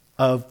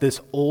of this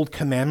old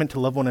commandment to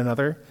love one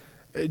another,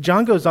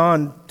 John goes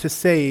on to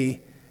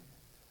say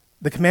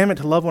the commandment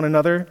to love one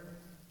another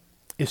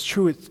is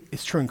true.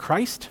 It's true in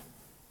Christ,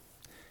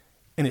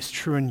 and it's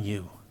true in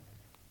you.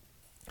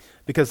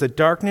 Because the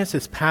darkness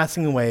is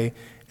passing away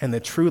and the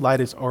true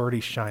light is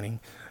already shining.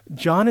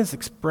 John is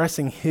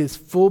expressing his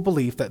full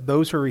belief that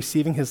those who are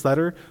receiving his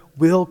letter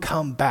will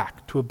come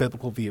back to a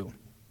biblical view.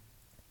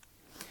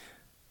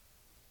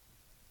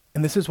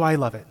 And this is why I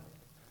love it.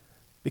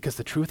 Because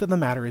the truth of the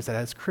matter is that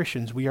as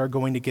Christians, we are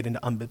going to get into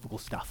unbiblical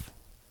stuff.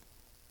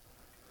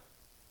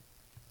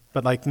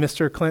 But like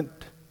Mr. Clint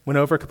went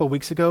over a couple of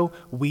weeks ago,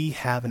 we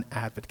have an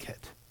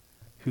advocate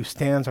who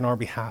stands on our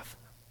behalf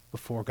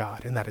before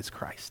God, and that is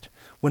Christ.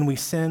 When we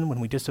sin, when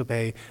we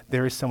disobey,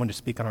 there is someone to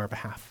speak on our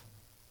behalf.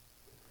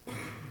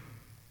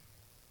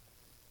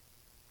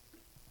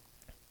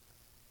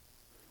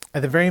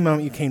 At the very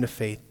moment you came to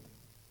faith,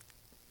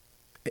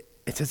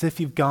 it's as if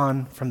you've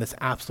gone from this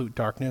absolute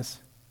darkness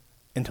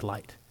into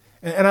light.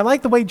 And I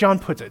like the way John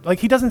puts it. Like,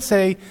 he doesn't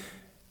say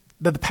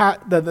that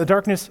the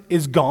darkness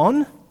is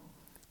gone.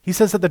 He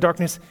says that the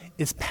darkness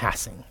is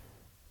passing.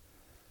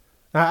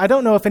 Now, I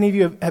don't know if any of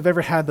you have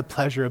ever had the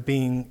pleasure of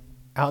being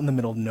out in the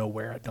middle of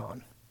nowhere at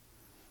dawn.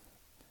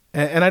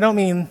 And I don't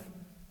mean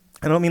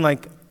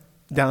like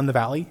down in the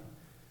valley.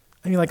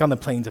 I mean like on the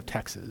plains of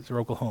Texas or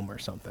Oklahoma or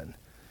something.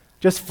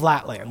 Just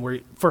flat land where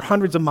for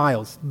hundreds of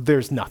miles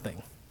there's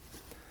nothing.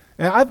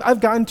 And I've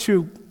gotten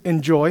to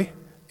enjoy,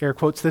 air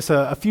quotes, this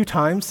a few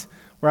times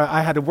where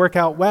I had to work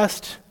out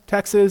west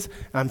Texas, and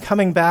I'm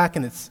coming back,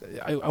 and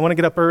I want to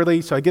get up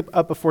early, so I get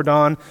up before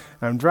dawn,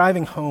 and I'm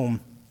driving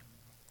home,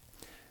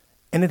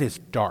 and it is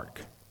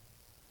dark.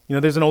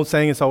 There's an old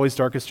saying, it's always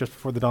darkest just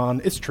before the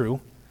dawn. It's true.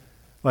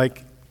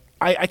 Like,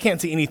 I can't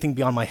see anything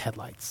beyond my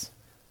headlights.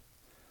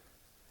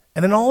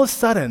 And then all of a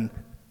sudden,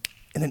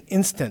 in an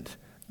instant,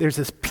 there's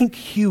this pink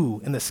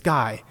hue in the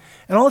sky.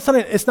 And all of a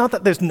sudden, it's not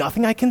that there's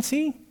nothing I can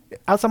see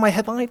outside my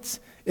headlights.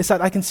 It's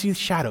that I can see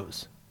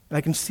shadows, and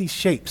I can see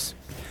shapes.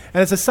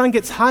 And as the sun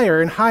gets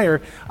higher and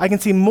higher, I can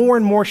see more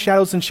and more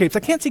shadows and shapes.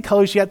 I can't see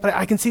colors yet, but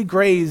I can see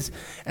grays.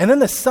 And then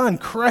the sun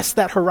crests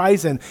that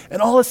horizon,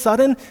 and all of a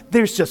sudden,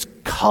 there's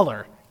just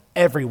color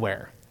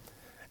everywhere.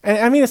 And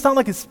I mean, it's not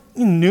like it's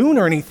noon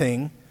or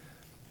anything,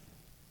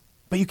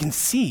 but you can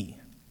see.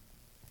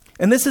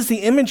 And this is the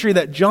imagery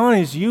that John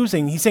is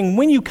using. He's saying,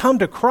 when you come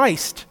to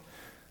Christ,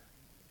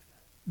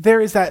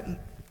 there is that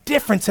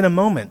difference in a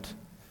moment.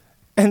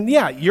 And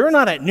yeah, you're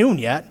not at noon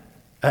yet.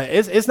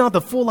 It's not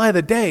the full light of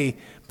the day,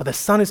 but the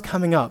sun is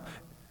coming up.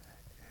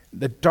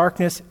 The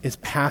darkness is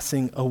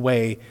passing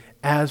away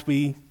as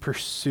we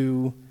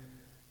pursue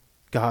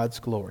God's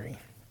glory,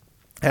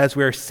 as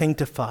we are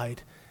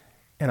sanctified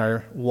in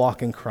our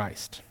walk in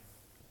Christ.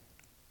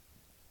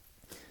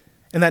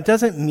 And that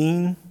doesn't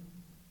mean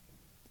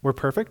we're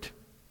perfect.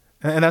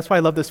 And that's why I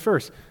love this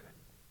verse.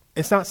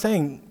 It's not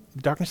saying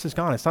darkness is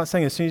gone. It's not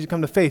saying as soon as you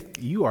come to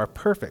faith, you are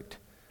perfect.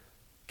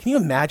 Can you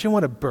imagine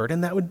what a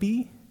burden that would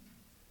be?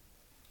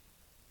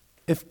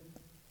 If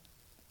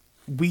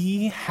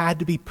we had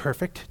to be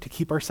perfect to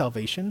keep our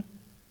salvation,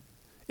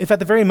 if at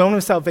the very moment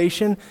of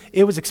salvation,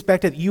 it was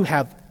expected that you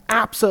have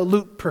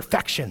absolute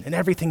perfection in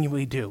everything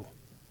we do,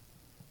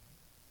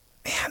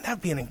 man, that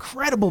would be an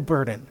incredible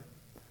burden.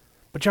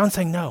 But John's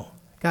saying, no,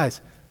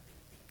 guys,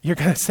 you're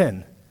going to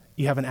sin.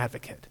 You have an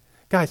advocate.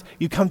 Guys,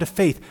 you come to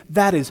faith.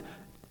 That is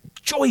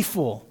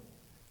joyful.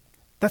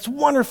 That's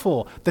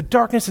wonderful. The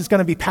darkness is going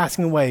to be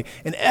passing away.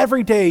 And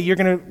every day you're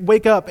going to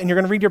wake up and you're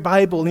going to read your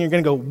Bible and you're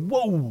going to go,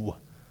 whoa,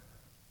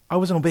 I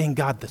wasn't obeying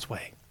God this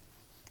way,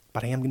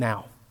 but I am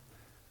now.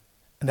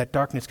 And that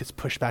darkness gets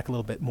pushed back a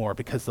little bit more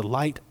because the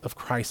light of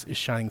Christ is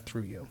shining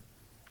through you.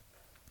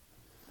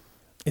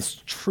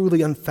 It's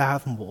truly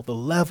unfathomable, the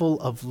level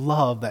of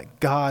love that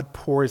God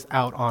pours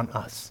out on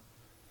us.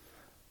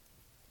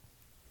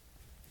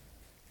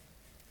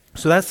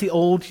 So that's the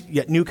old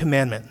yet new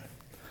commandment.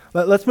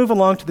 Let's move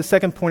along to the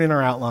second point in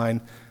our outline,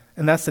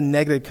 and that's the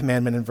negative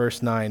commandment in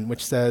verse 9,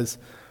 which says,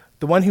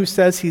 the one who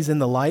says he's in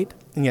the light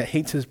and yet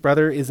hates his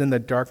brother is in the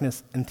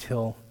darkness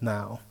until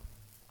now.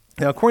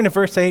 Now, according to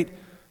verse 8,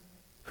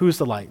 who's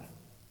the light?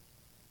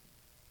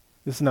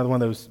 This is another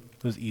one of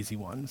those easy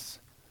ones,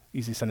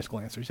 easy Sunday school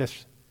answers.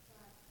 Yes,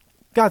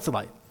 God's the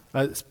light.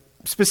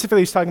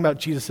 Specifically, he's talking about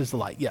Jesus is the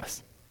light,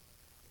 yes.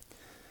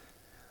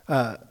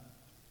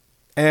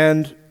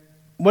 And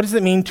what does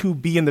it mean to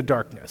be in the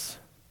darkness?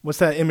 What's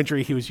that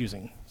imagery he was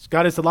using?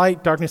 God is the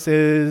light, darkness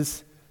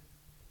is?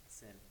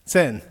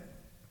 Sin.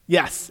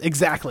 Yes,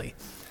 exactly.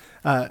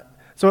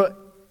 So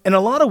in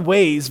a lot of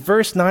ways,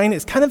 verse 9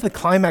 is kind of the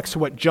climax to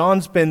what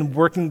John's been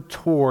working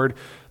toward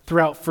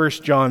throughout 1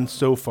 John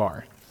so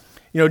far.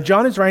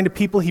 John is writing to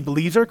people he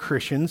believes are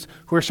Christians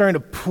who are starting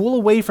to pull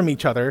away from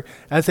each other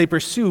as they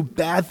pursue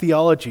bad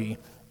theology.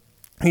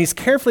 And he's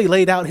carefully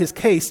laid out his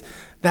case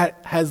that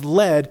has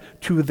led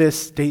to this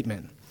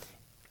statement.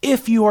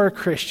 If you are a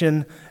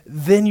Christian,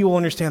 then you will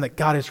understand that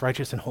God is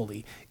righteous and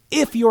holy.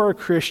 If you are a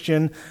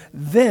Christian,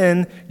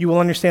 then you will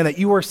understand that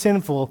you are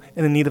sinful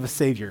and in need of a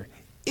Savior.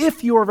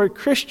 If you are a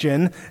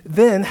Christian,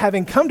 then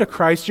having come to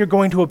Christ, you're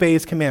going to obey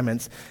his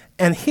commandments.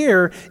 And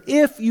here,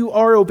 if you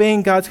are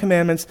obeying God's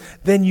commandments,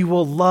 then you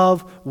will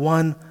love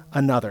one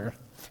another.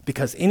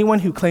 Because anyone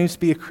who claims to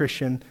be a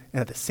Christian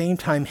and at the same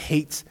time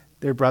hates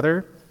their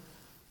brother,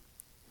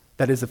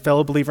 that is a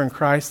fellow believer in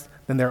Christ,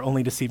 then they're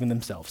only deceiving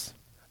themselves.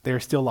 They are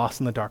still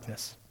lost in the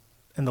darkness,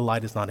 and the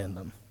light is not in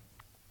them.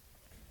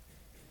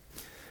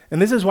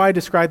 And this is why I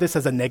describe this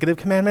as a negative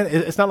commandment.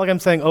 It's not like I'm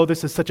saying, oh,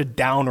 this is such a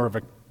downer of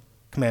a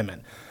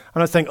commandment.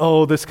 I'm not saying,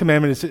 oh, this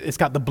commandment, it's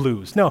got the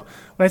blues. No,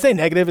 when I say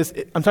negative,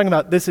 I'm talking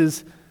about this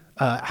is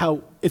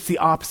how it's the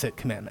opposite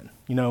commandment.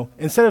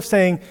 Instead of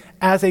saying,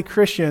 as a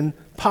Christian,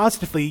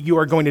 positively, you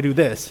are going to do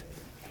this,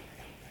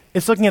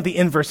 it's looking at the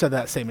inverse of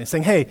that statement. It's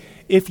saying, hey,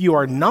 if you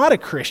are not a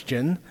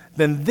Christian,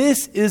 then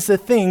this is the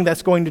thing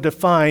that's going to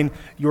define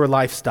your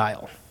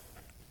lifestyle.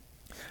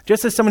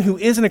 Just as someone who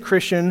isn't a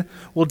Christian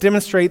will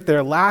demonstrate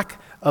their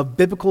lack of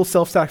biblical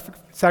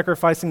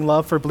self-sacrificing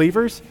love for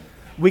believers,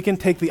 we can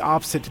take the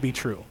opposite to be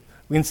true.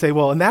 We can say,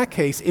 well, in that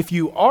case, if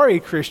you are a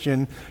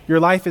Christian, your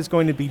life is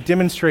going to be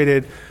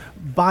demonstrated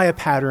by a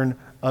pattern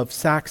of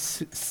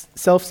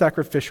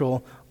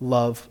self-sacrificial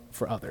love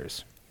for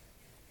others.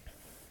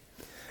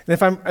 And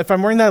if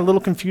I'm wording that a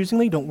little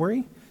confusingly, don't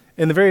worry.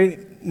 In the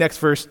very next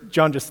verse,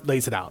 John just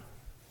lays it out.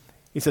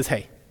 He says,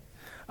 hey,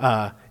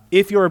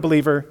 if you're a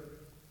believer,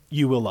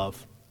 you will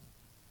love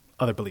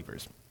other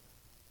believers.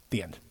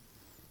 The end.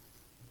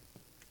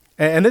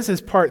 And this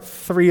is part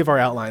 3 of our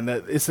outline.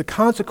 That it's the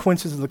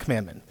consequences of the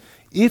commandment.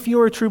 If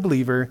you're a true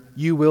believer,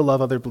 you will love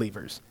other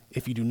believers.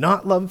 If you do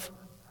not love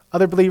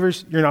other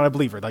believers, you're not a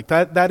believer. Like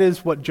that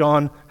is what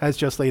John has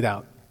just laid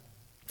out.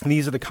 And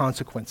these are the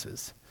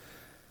consequences.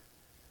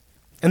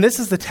 And this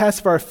is the test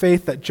of our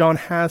faith that John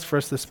has for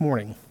us this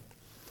morning.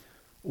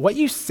 What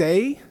you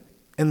say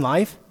in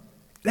life,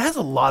 it has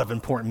a lot of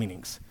important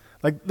meanings.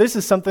 Like, this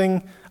is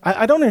something,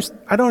 I don't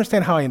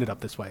understand how I ended up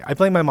this way. I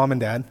blame my mom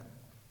and dad.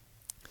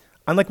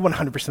 I'm like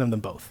 100% of them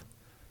both.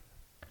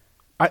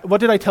 What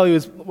did I tell you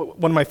is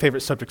one of my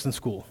favorite subjects in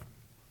school?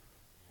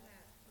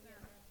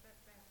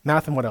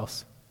 Math and what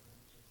else?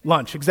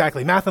 Lunch,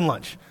 exactly. Math and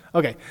lunch.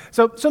 Okay,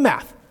 so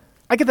math.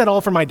 I get that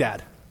all from my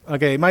dad.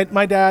 Okay,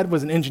 my dad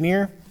was an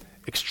engineer,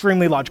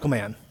 extremely logical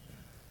man.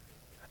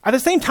 At the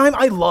same time,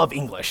 I love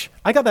English.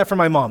 I got that from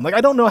my mom. Like,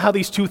 I don't know how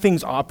these two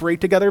things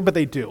operate together, but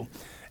they do.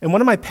 And one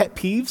of my pet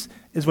peeves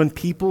is when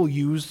people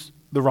use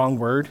the wrong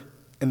word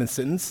in the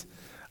sentence.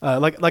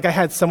 Like I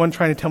had someone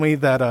trying to tell me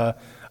that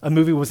a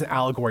movie was an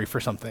allegory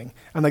for something.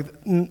 I'm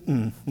like,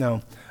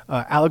 no.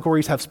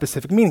 Allegories have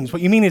specific meanings.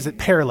 What you mean is it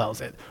parallels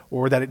it,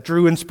 or that it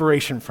drew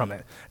inspiration from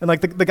it. And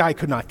like the guy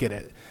could not get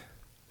it.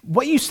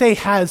 What you say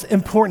has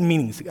important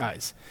meanings,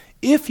 guys.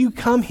 If you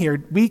come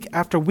here week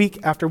after week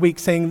after week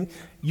saying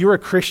you're a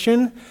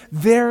Christian,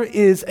 there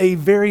is a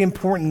very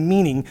important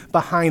meaning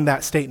behind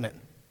that statement.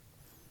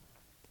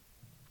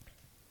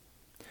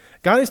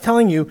 God is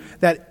telling you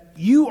that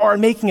you are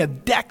making a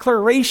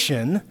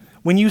declaration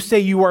when you say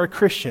you are a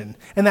Christian.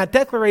 And that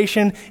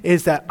declaration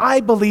is that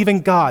I believe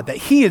in God, that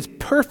He is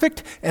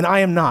perfect and I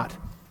am not.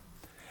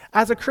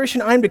 As a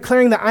Christian, I'm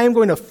declaring that I am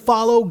going to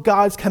follow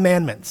God's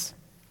commandments.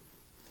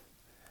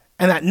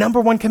 And that number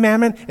one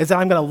commandment is that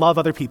I'm going to love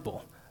other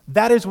people.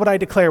 That is what I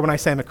declare when I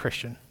say I'm a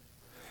Christian.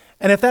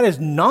 And if that is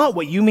not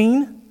what you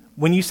mean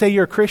when you say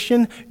you're a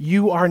Christian,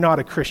 you are not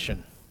a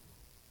Christian.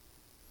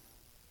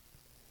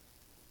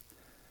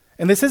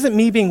 And this isn't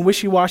me being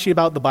wishy-washy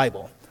about the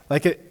Bible.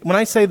 When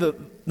I say the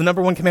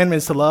number one commandment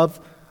is to love,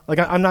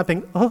 I'm not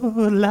being,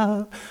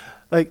 love.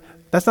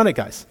 That's not it,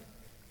 guys.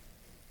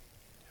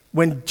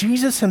 When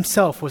Jesus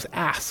himself was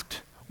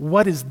asked,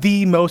 what is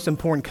the most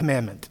important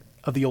commandment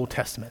of the Old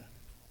Testament?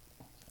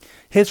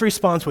 His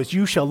response was,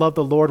 you shall love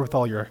the Lord with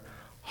all your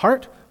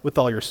heart, with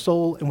all your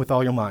soul, and with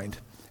all your mind.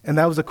 And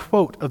that was a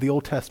quote of the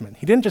Old Testament.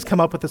 He didn't just come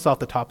up with this off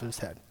the top of his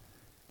head.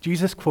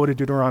 Jesus quoted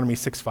Deuteronomy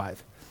 6:5.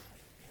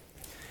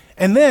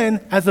 And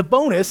then, as a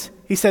bonus,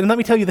 he said, and let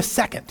me tell you the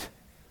second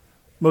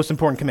most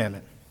important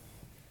commandment.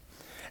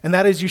 And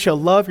that is, you shall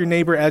love your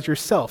neighbor as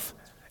yourself.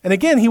 And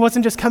again, he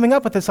wasn't just coming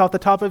up with this off the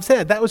top of his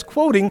head. That was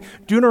quoting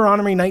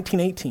Deuteronomy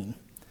 19:18.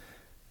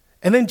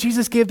 And then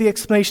Jesus gave the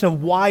explanation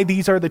of why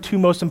these are the two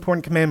most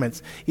important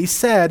commandments. He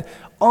said,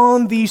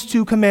 on these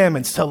two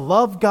commandments, to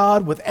love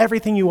God with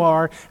everything you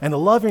are and to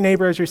love your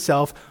neighbor as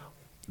yourself,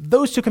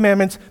 those two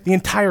commandments, the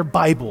entire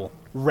Bible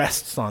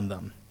rests on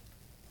them.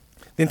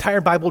 The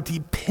entire Bible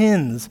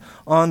depends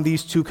on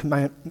these two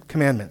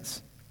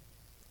commandments.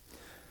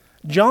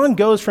 John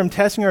goes from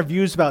testing our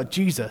views about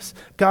Jesus,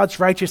 God's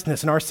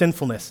righteousness and our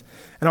sinfulness,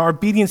 and our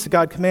obedience to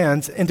God's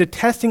commands, into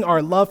testing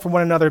our love for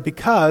one another,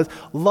 because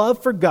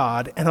love for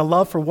God and a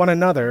love for one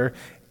another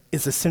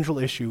is a central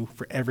issue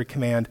for every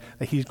command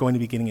that he's going to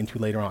be getting into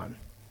later on.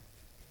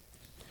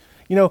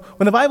 You know,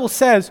 when the Bible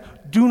says,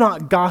 do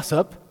not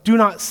gossip, do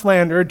not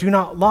slander, do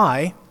not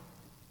lie,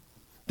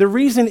 the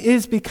reason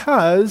is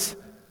because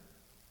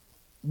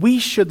we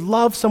should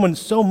love someone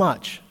so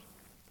much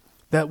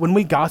that when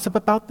we gossip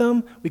about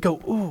them, we go,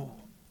 ooh,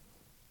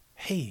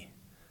 hey,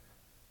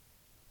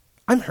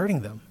 I'm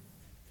hurting them.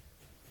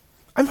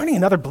 I'm hurting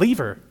another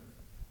believer.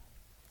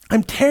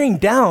 I'm tearing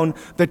down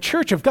the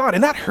church of God,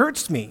 and that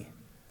hurts me.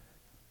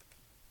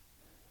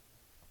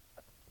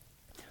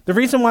 The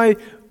reason why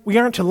we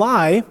aren't to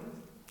lie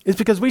is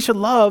because we should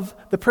love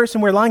the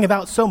person we're lying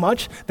about so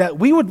much that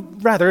we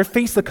would rather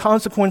face the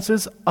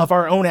consequences of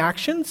our own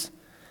actions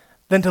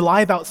than to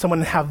lie about someone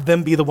and have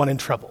them be the one in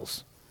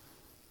troubles.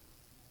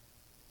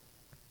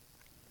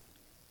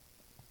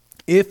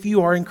 If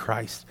you are in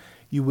Christ,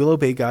 you will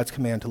obey God's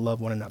command to love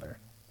one another.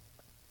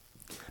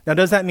 Now,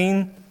 does that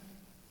mean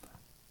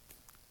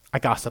I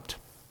gossiped?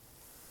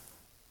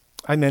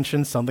 I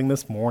mentioned something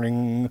this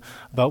morning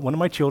about one of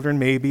my children,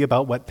 maybe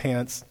about wet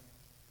pants.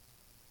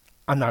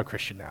 I'm not a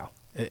Christian now.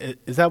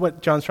 Is that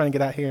what John's trying to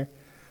get at here?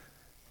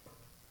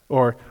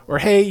 Or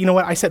hey, you know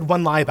what? I said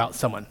one lie about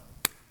someone.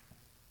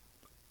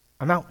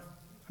 I'm out.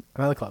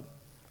 I'm out of the club.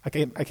 I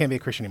can't be a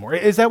Christian anymore.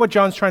 Is that what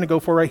John's trying to go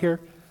for right here?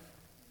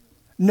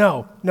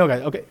 No,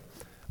 guys. Okay.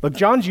 Look,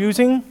 John's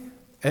using,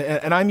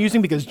 and I'm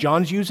using because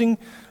John's using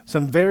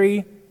some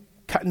very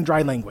cut and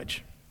dry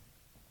language.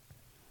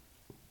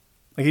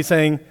 Like he's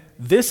saying,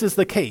 this is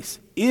the case.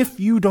 If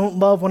you don't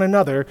love one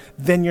another,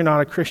 then you're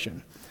not a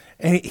Christian.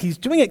 And he's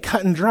doing it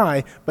cut and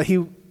dry, but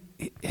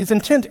his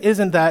intent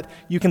isn't that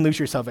you can lose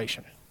your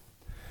salvation.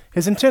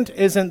 His intent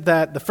isn't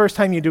that the first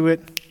time you do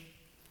it,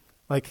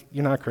 like,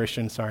 you're not a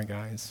Christian, sorry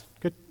guys.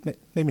 Good,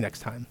 maybe next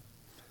time.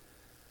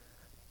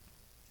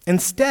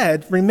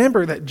 Instead,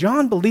 remember that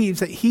John believes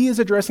that he is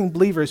addressing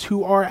believers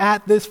who are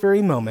at this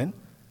very moment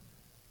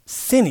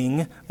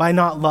sinning by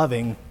not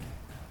loving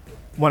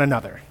one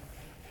another.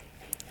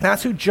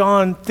 That's who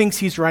John thinks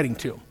he's writing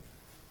to.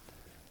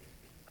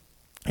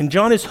 And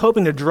John is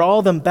hoping to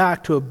draw them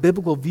back to a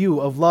biblical view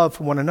of love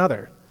for one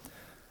another.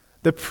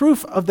 The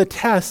proof of the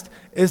test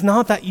is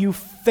not that you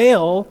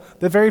fail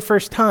the very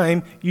first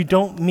time you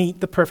don't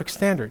meet the perfect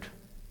standard.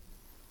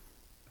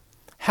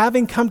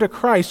 Having come to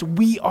Christ,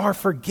 we are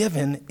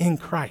forgiven in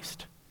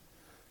Christ.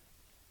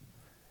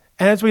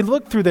 And as we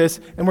look through this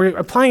and we're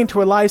applying it to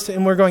our lives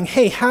and we're going,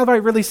 hey, have I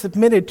really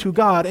submitted to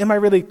God? Am I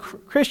really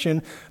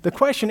Christian? The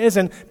question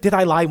isn't, did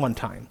I lie one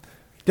time?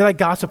 Did I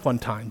gossip one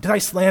time? Did I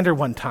slander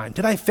one time?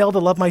 Did I fail to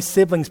love my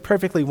siblings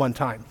perfectly one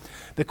time?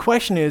 The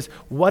question is,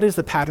 what is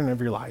the pattern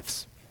of your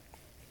lives?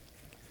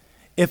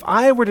 If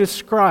I were to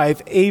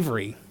describe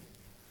Avery,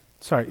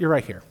 sorry, you're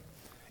right here.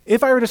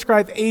 If I were to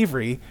describe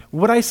Avery,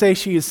 would I say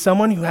she is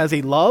someone who has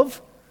a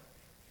love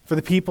for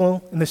the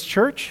people in this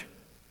church?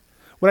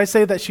 Would I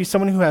say that she's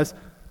someone who has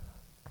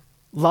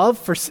love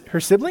for her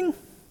sibling?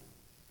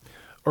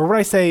 Or would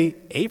I say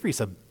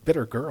Avery's a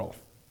bitter girl?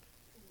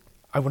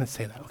 I wouldn't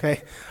say that,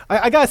 okay?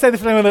 I got to say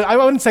this, I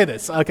wouldn't say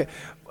this, okay?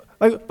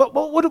 But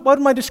what would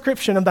my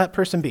description of that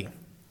person be?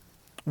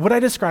 Would I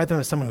describe them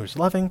as someone who is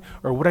loving,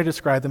 or would I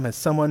describe them as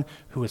someone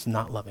who is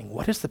not loving?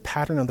 What is the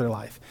pattern of their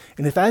life?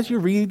 And if as you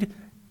read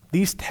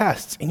these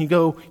tests and you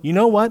go, you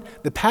know what?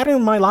 The pattern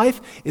of my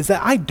life is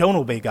that I don't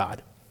obey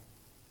God.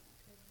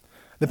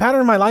 The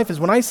pattern of my life is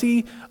when I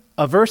see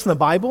a verse in the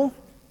Bible,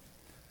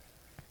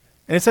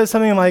 and it says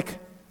something like,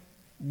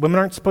 women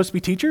aren't supposed to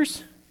be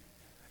teachers,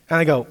 and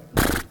I go,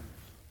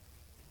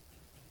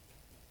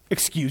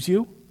 excuse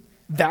you?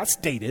 That's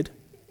dated.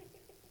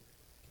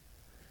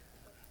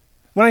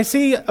 When I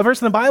see a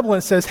verse in the Bible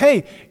and it says,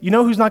 hey, you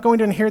know who's not going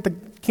to inherit the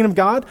kingdom of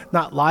God?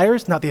 Not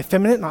liars, not the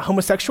effeminate, not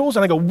homosexuals.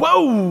 And I go,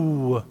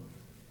 whoa,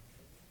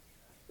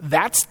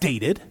 that's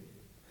dated.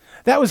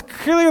 That was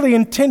clearly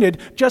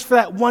intended just for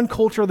that one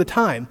culture of the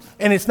time,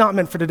 and it's not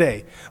meant for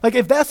today. Like,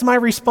 if that's my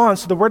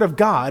response to the Word of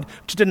God,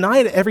 to deny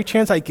it every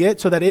chance I get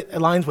so that it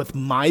aligns with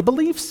my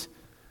beliefs,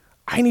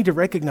 I need to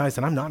recognize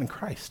that I'm not in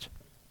Christ.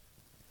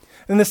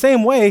 In the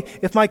same way,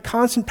 if my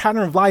constant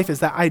pattern of life is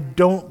that I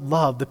don't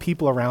love the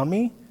people around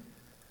me,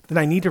 then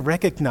I need to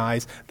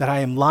recognize that I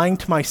am lying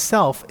to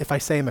myself if I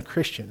say I'm a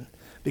Christian,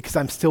 because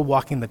I'm still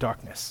walking in the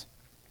darkness.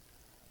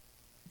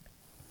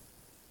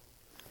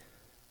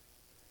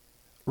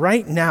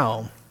 Right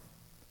now,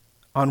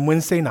 on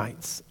Wednesday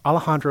nights,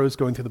 Alejandro is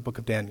going through the book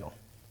of Daniel.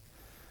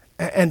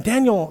 And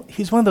Daniel,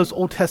 he's one of those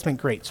Old Testament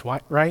greats,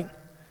 right?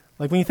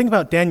 Like when you think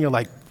about Daniel,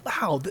 like,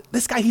 wow,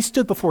 this guy, he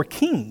stood before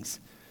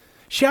kings.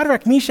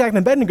 Shadrach, Meshach, and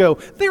Abednego,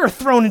 they were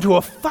thrown into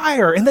a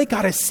fire and they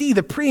got to see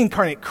the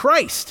pre-incarnate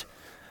Christ.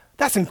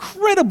 That's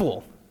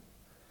incredible.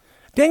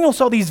 Daniel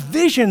saw these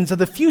visions of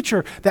the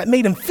future that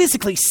made him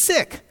physically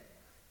sick.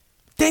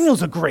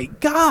 Daniel's a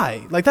great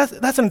guy. Like that's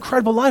an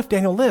incredible life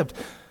Daniel lived.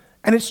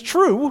 And it's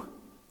true,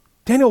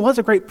 Daniel was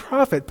a great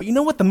prophet, but you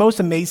know what the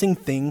most amazing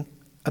thing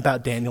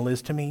about Daniel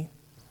is to me?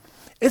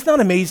 It's not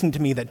amazing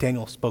to me that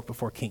Daniel spoke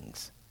before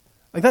kings.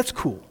 Like, that's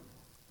cool.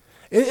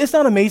 It's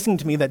not amazing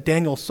to me that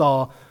Daniel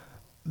saw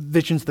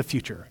visions of the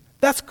future.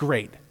 That's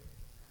great.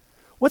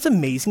 What's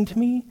amazing to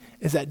me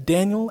is that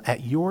Daniel,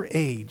 at your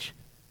age,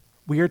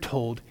 we are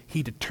told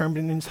he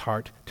determined in his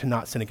heart to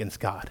not sin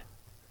against God.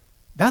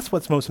 That's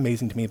what's most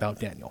amazing to me about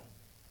Daniel.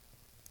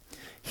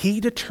 He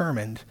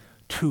determined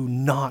to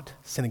not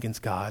sin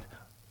against God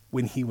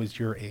when he was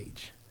your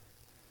age.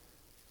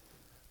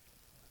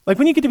 Like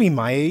when you get to be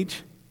my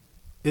age,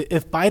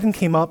 if Biden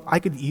came up, I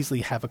could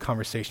easily have a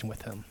conversation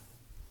with him.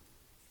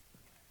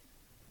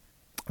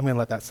 I'm going to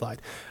let that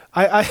slide.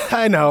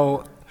 I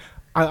know,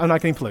 I'm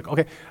not getting political.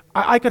 Okay,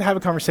 I could have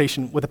a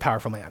conversation with a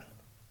powerful man.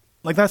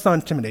 Like that's not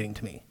intimidating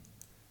to me.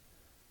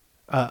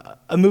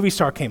 A movie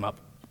star came up.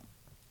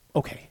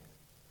 Okay.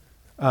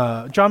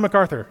 John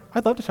MacArthur.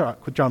 I'd love to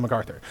talk with John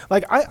MacArthur.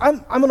 Like,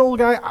 I'm an old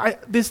guy.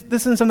 This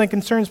isn't something that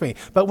concerns me.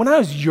 But when I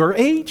was your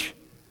age,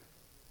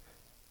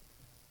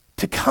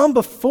 to come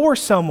before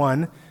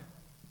someone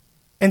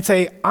and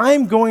say,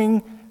 I'm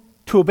going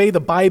to obey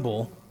the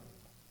Bible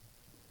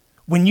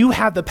when you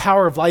have the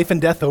power of life and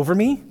death over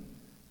me,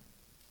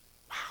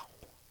 wow.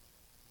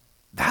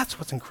 That's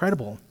what's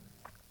incredible.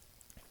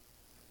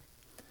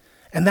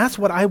 And that's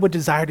what I would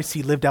desire to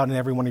see lived out in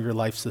every one of your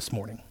lives this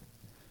morning.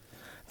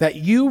 That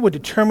you would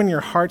determine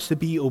your hearts to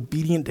be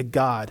obedient to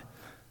God,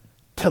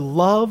 to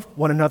love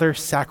one another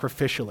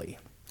sacrificially,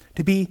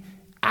 to be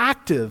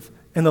active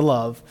in the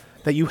love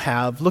that you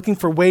have, looking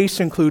for ways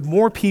to include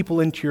more people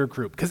into your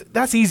group. Because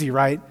that's easy,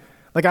 right?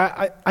 Like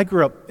I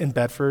grew up in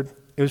Bedford.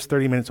 It was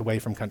 30 minutes away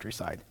from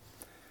Countryside.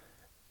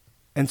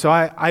 And so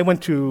I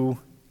went to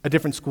a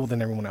different school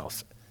than everyone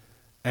else.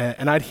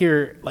 And I'd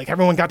hear, like,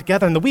 everyone got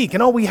together in the week,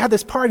 and we had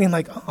this party, and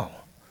like, oh,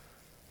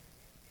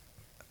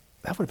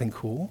 that would have been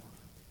cool.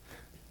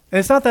 And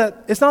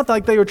it's not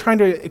like they were trying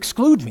to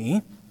exclude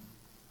me.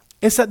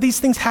 It's that these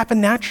things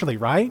happen naturally,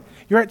 right?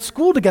 You're at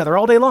school together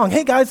all day long.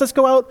 Hey guys, let's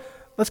go out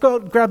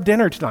and grab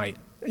dinner tonight.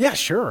 Yeah,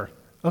 sure.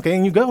 Okay,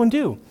 and you go and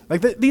do.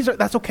 Like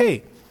that's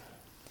okay.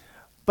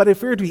 But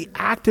if we're to be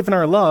active in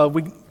our love,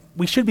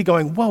 we should be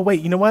going, whoa,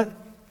 wait, you know what?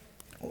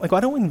 Like,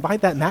 why don't we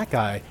invite that and that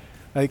guy?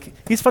 Like,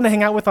 he's fun to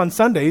hang out with on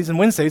Sundays and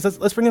Wednesdays.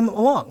 Let's bring him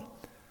along.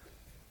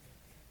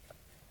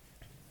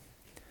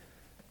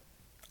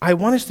 I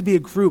want us to be a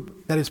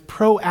group that is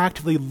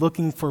proactively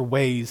looking for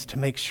ways to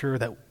make sure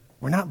that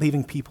we're not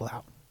leaving people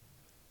out.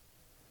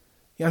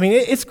 I mean,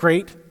 it's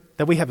great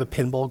that we have a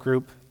pinball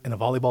group and a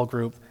volleyball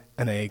group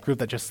and a group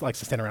that just likes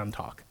to stand around and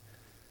talk.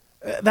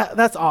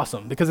 That's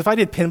awesome, because if I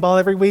did pinball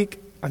every week,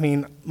 I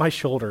mean, my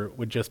shoulder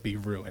would just be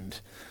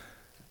ruined.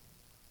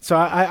 So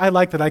I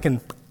like that I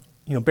can,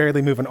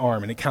 barely move an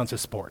arm and it counts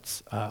as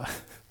sports.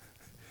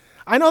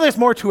 I know there's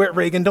more to it,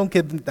 Reagan. Don't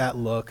give that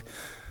look.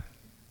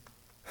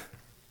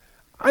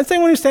 I'm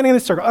saying when you're standing in a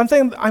circle, I'm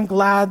saying I'm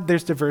glad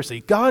there's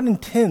diversity. God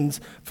intends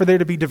for there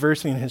to be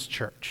diversity in his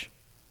church.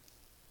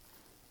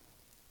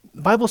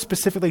 The Bible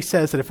specifically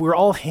says that if we're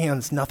all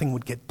hands, nothing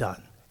would get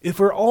done. If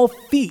we're all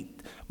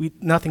feet,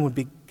 nothing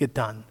would get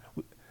done.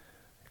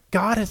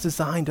 God has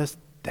designed us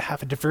to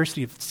have a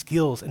diversity of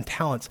skills and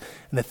talents.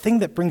 And the thing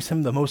that brings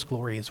him the most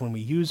glory is when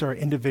we use our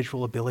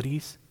individual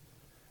abilities,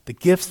 the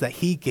gifts that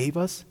he gave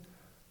us,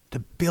 to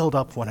build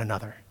up one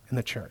another in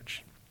the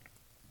church.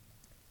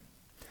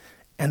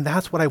 And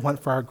that's what I want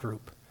for our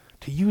group,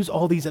 to use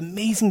all these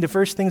amazing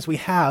diverse things we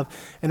have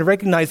and to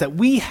recognize that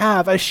we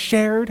have a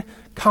shared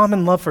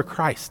common love for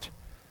Christ.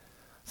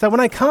 So when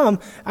I come,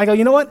 I go,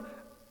 you know what?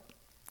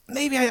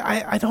 Maybe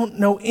I don't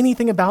know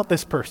anything about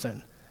this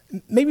person.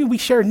 Maybe we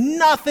share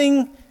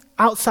nothing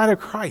outside of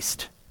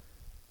Christ.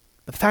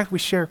 But the fact we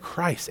share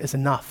Christ is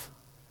enough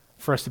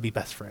for us to be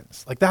best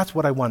friends. Like, that's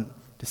what I want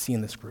to see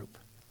in this group.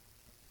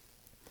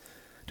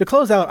 To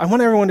close out, I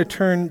want everyone to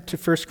turn to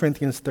 1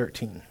 Corinthians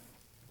 13.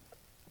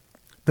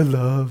 The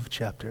love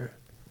chapter.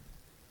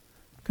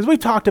 Because we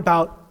talked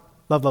about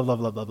love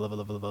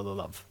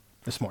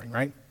this morning,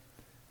 right?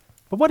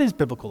 But what is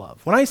biblical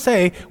love? When I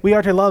say we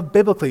are to love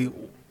biblically,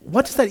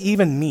 what does that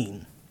even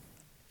mean?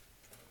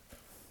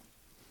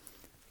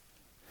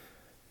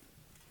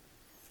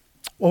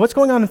 Well, what's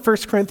going on in 1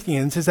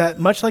 Corinthians is that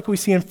much like we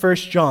see in 1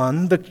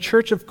 John, the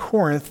church of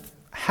Corinth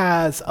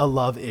has a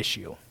love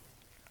issue.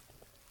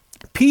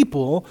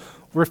 People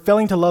were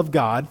failing to love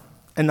God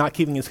and not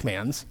keeping his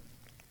commands.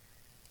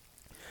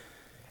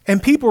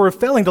 And people were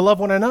failing to love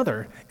one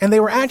another. And they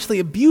were actually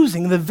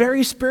abusing the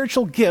very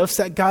spiritual gifts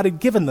that God had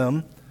given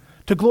them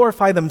to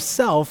glorify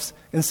themselves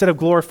instead of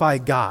glorify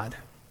God.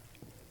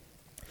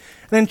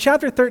 And in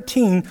chapter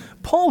 13,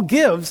 Paul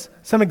gives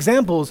some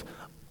examples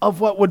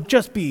of what would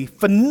just be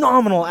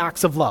phenomenal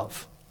acts of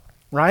love,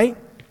 right?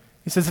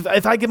 He says,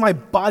 if I get my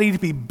body to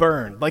be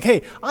burned, like,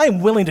 hey, I'm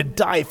willing to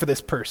die for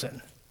this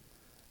person.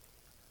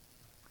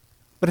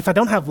 But if I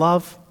don't have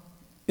love,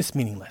 it's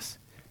meaningless.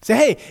 Say,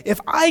 hey, if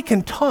I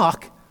can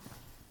talk,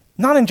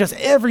 not in just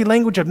every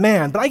language of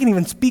man, but I can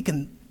even speak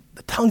in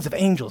the tongues of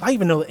angels. I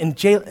even know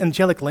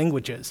angelic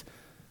languages.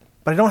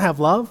 But I don't have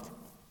love,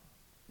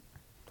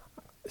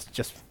 it's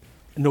just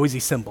a noisy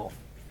symbol.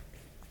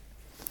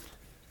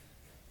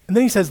 And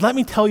then he says, let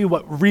me tell you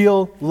what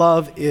real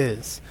love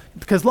is.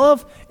 Because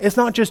love is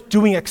not just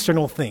doing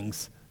external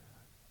things.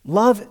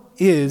 Love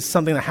is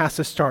something that has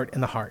to start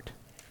in the heart.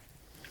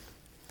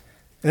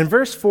 And in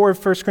verse 4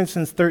 of 1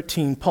 Corinthians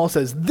 13, Paul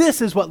says,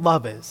 this is what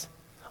love is.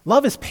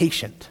 Love is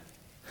patient.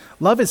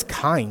 Love is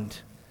kind.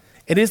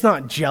 It is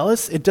not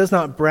jealous. It does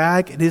not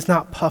brag. It is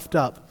not puffed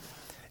up.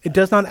 It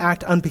does not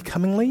act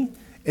unbecomingly.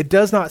 It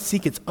does not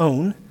seek its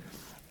own.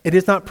 It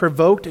is not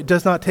provoked. It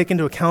does not take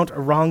into account a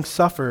wrong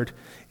suffered.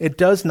 It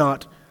does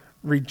not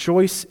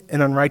rejoice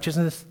in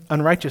unrighteousness,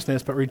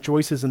 but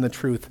rejoices in the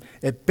truth.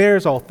 It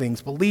bears all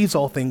things, believes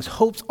all things,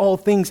 hopes all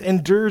things,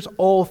 endures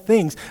all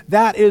things.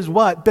 That is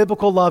what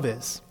biblical love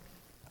is.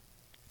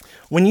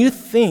 When you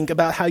think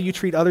about how you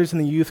treat others in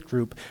the youth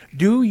group,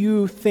 do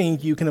you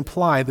think you can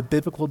apply the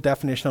biblical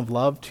definition of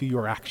love to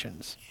your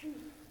actions?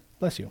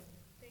 Bless you.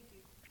 Thank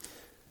you.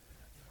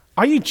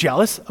 Are you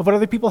jealous of what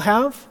other people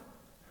have?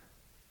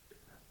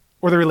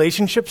 Or the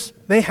relationships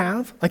they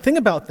have? Like, think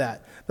about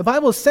that. The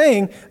Bible is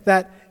saying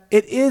that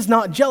it is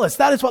not jealous.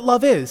 That is what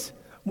love is.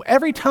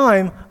 Every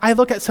time I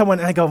look at someone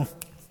and I go,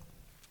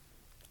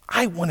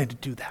 I wanted to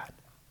do that.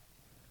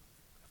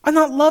 I'm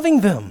not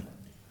loving them.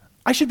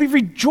 I should be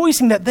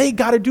rejoicing that they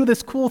got to do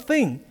this cool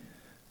thing.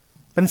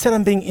 But instead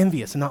I'm being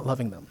envious and not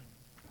loving them.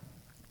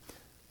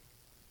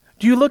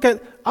 Do you look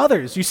at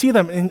others? You see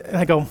them and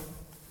I go,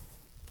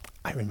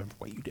 I remember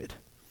what you did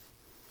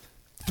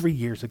 3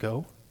 years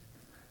ago.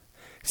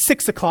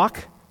 6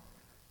 o'clock,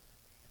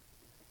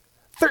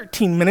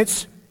 13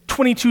 minutes,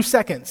 22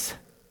 seconds.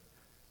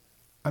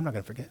 I'm not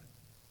going to forget.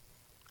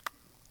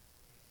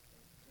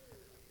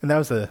 And that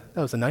was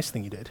a nice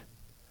thing you did.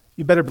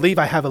 You better believe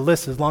I have a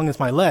list as long as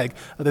my leg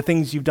of the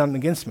things you've done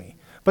against me.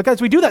 But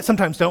guys, we do that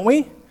sometimes, don't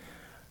we?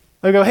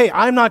 I go, hey,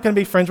 I'm not going to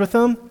be friends with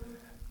them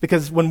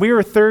because when we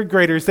were third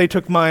graders, they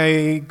took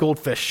my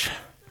goldfish.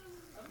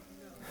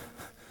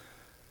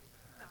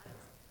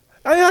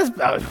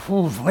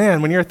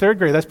 Man, when you're a third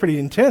grader, that's pretty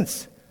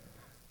intense.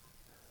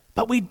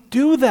 But we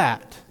do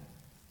that.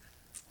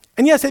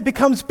 And yes, it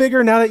becomes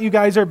bigger now that you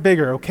guys are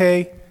bigger,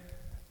 okay?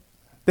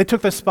 They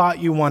took the spot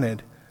you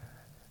wanted.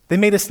 They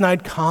made a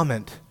snide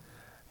comment.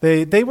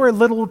 They were a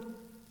little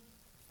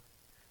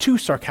too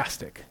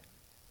sarcastic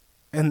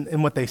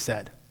in what they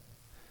said.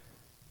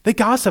 They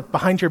gossiped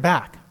behind your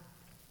back.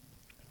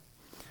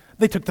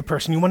 They took the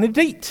person you wanted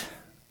to date.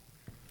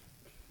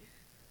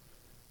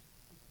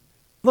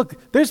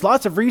 Look, there's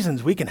lots of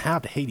reasons we can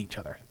have to hate each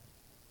other.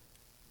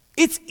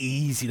 It's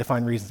easy to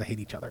find reasons to hate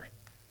each other.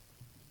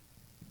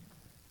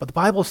 But the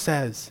Bible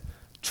says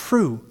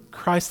true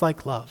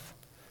Christ-like love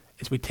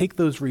is we take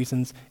those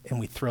reasons and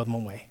we throw them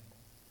away.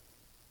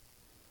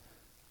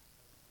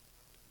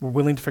 We're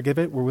willing to forgive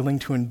it. We're willing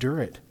to endure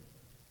it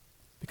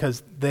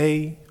because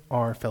they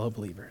are fellow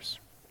believers.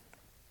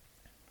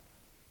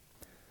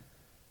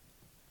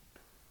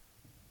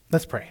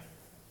 Let's pray.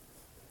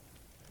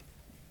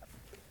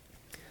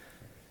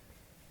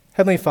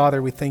 Heavenly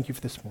Father, we thank you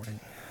for this morning.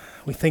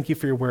 We thank you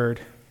for your word.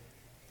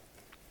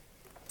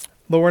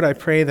 Lord, I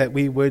pray that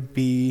we would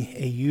be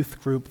a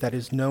youth group that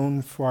is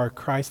known for our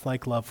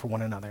Christ-like love for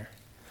one another.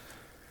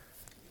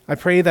 I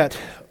pray that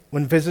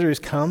when visitors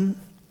come,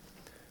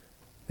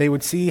 they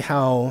would see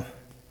how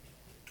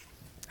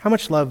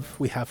much love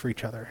we have for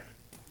each other.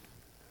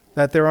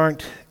 That there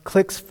aren't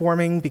cliques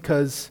forming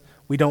because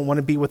we don't want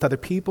to be with other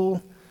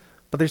people,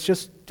 but there's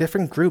just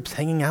different groups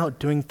hanging out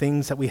doing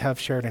things that we have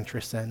shared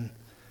interests in.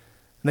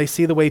 And they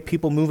see the way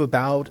people move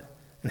about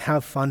and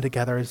have fun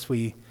together as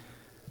we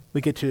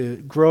get to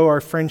grow our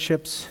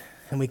friendships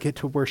and we get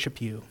to worship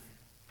you.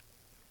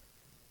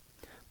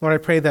 Lord, I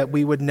pray that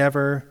we would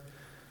never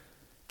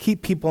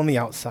keep people on the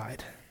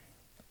outside,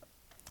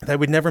 that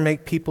would never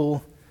make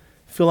people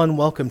feel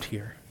unwelcomed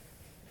here.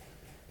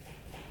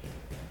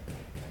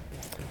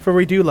 For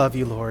we do love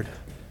you, Lord.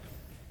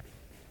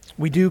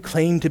 We do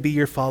claim to be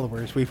your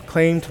followers. We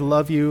claim to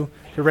love you,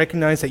 to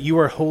recognize that you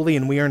are holy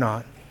and we are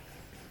not.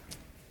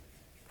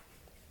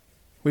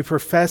 We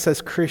profess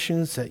as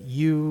Christians that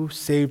you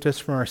saved us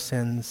from our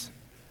sins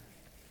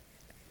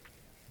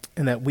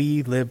and that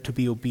we live to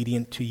be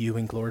obedient to you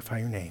and glorify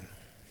your name.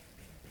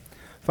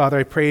 Father,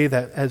 I pray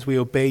that as we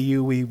obey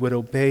you, we would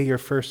obey your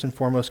first and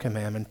foremost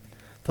commandment,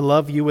 to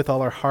love you with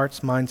all our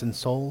hearts, minds, and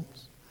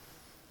souls,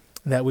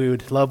 and that we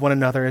would love one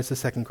another as the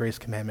second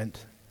greatest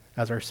commandment,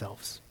 as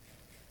ourselves.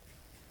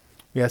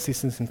 We ask these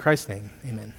things in Christ's name. Amen.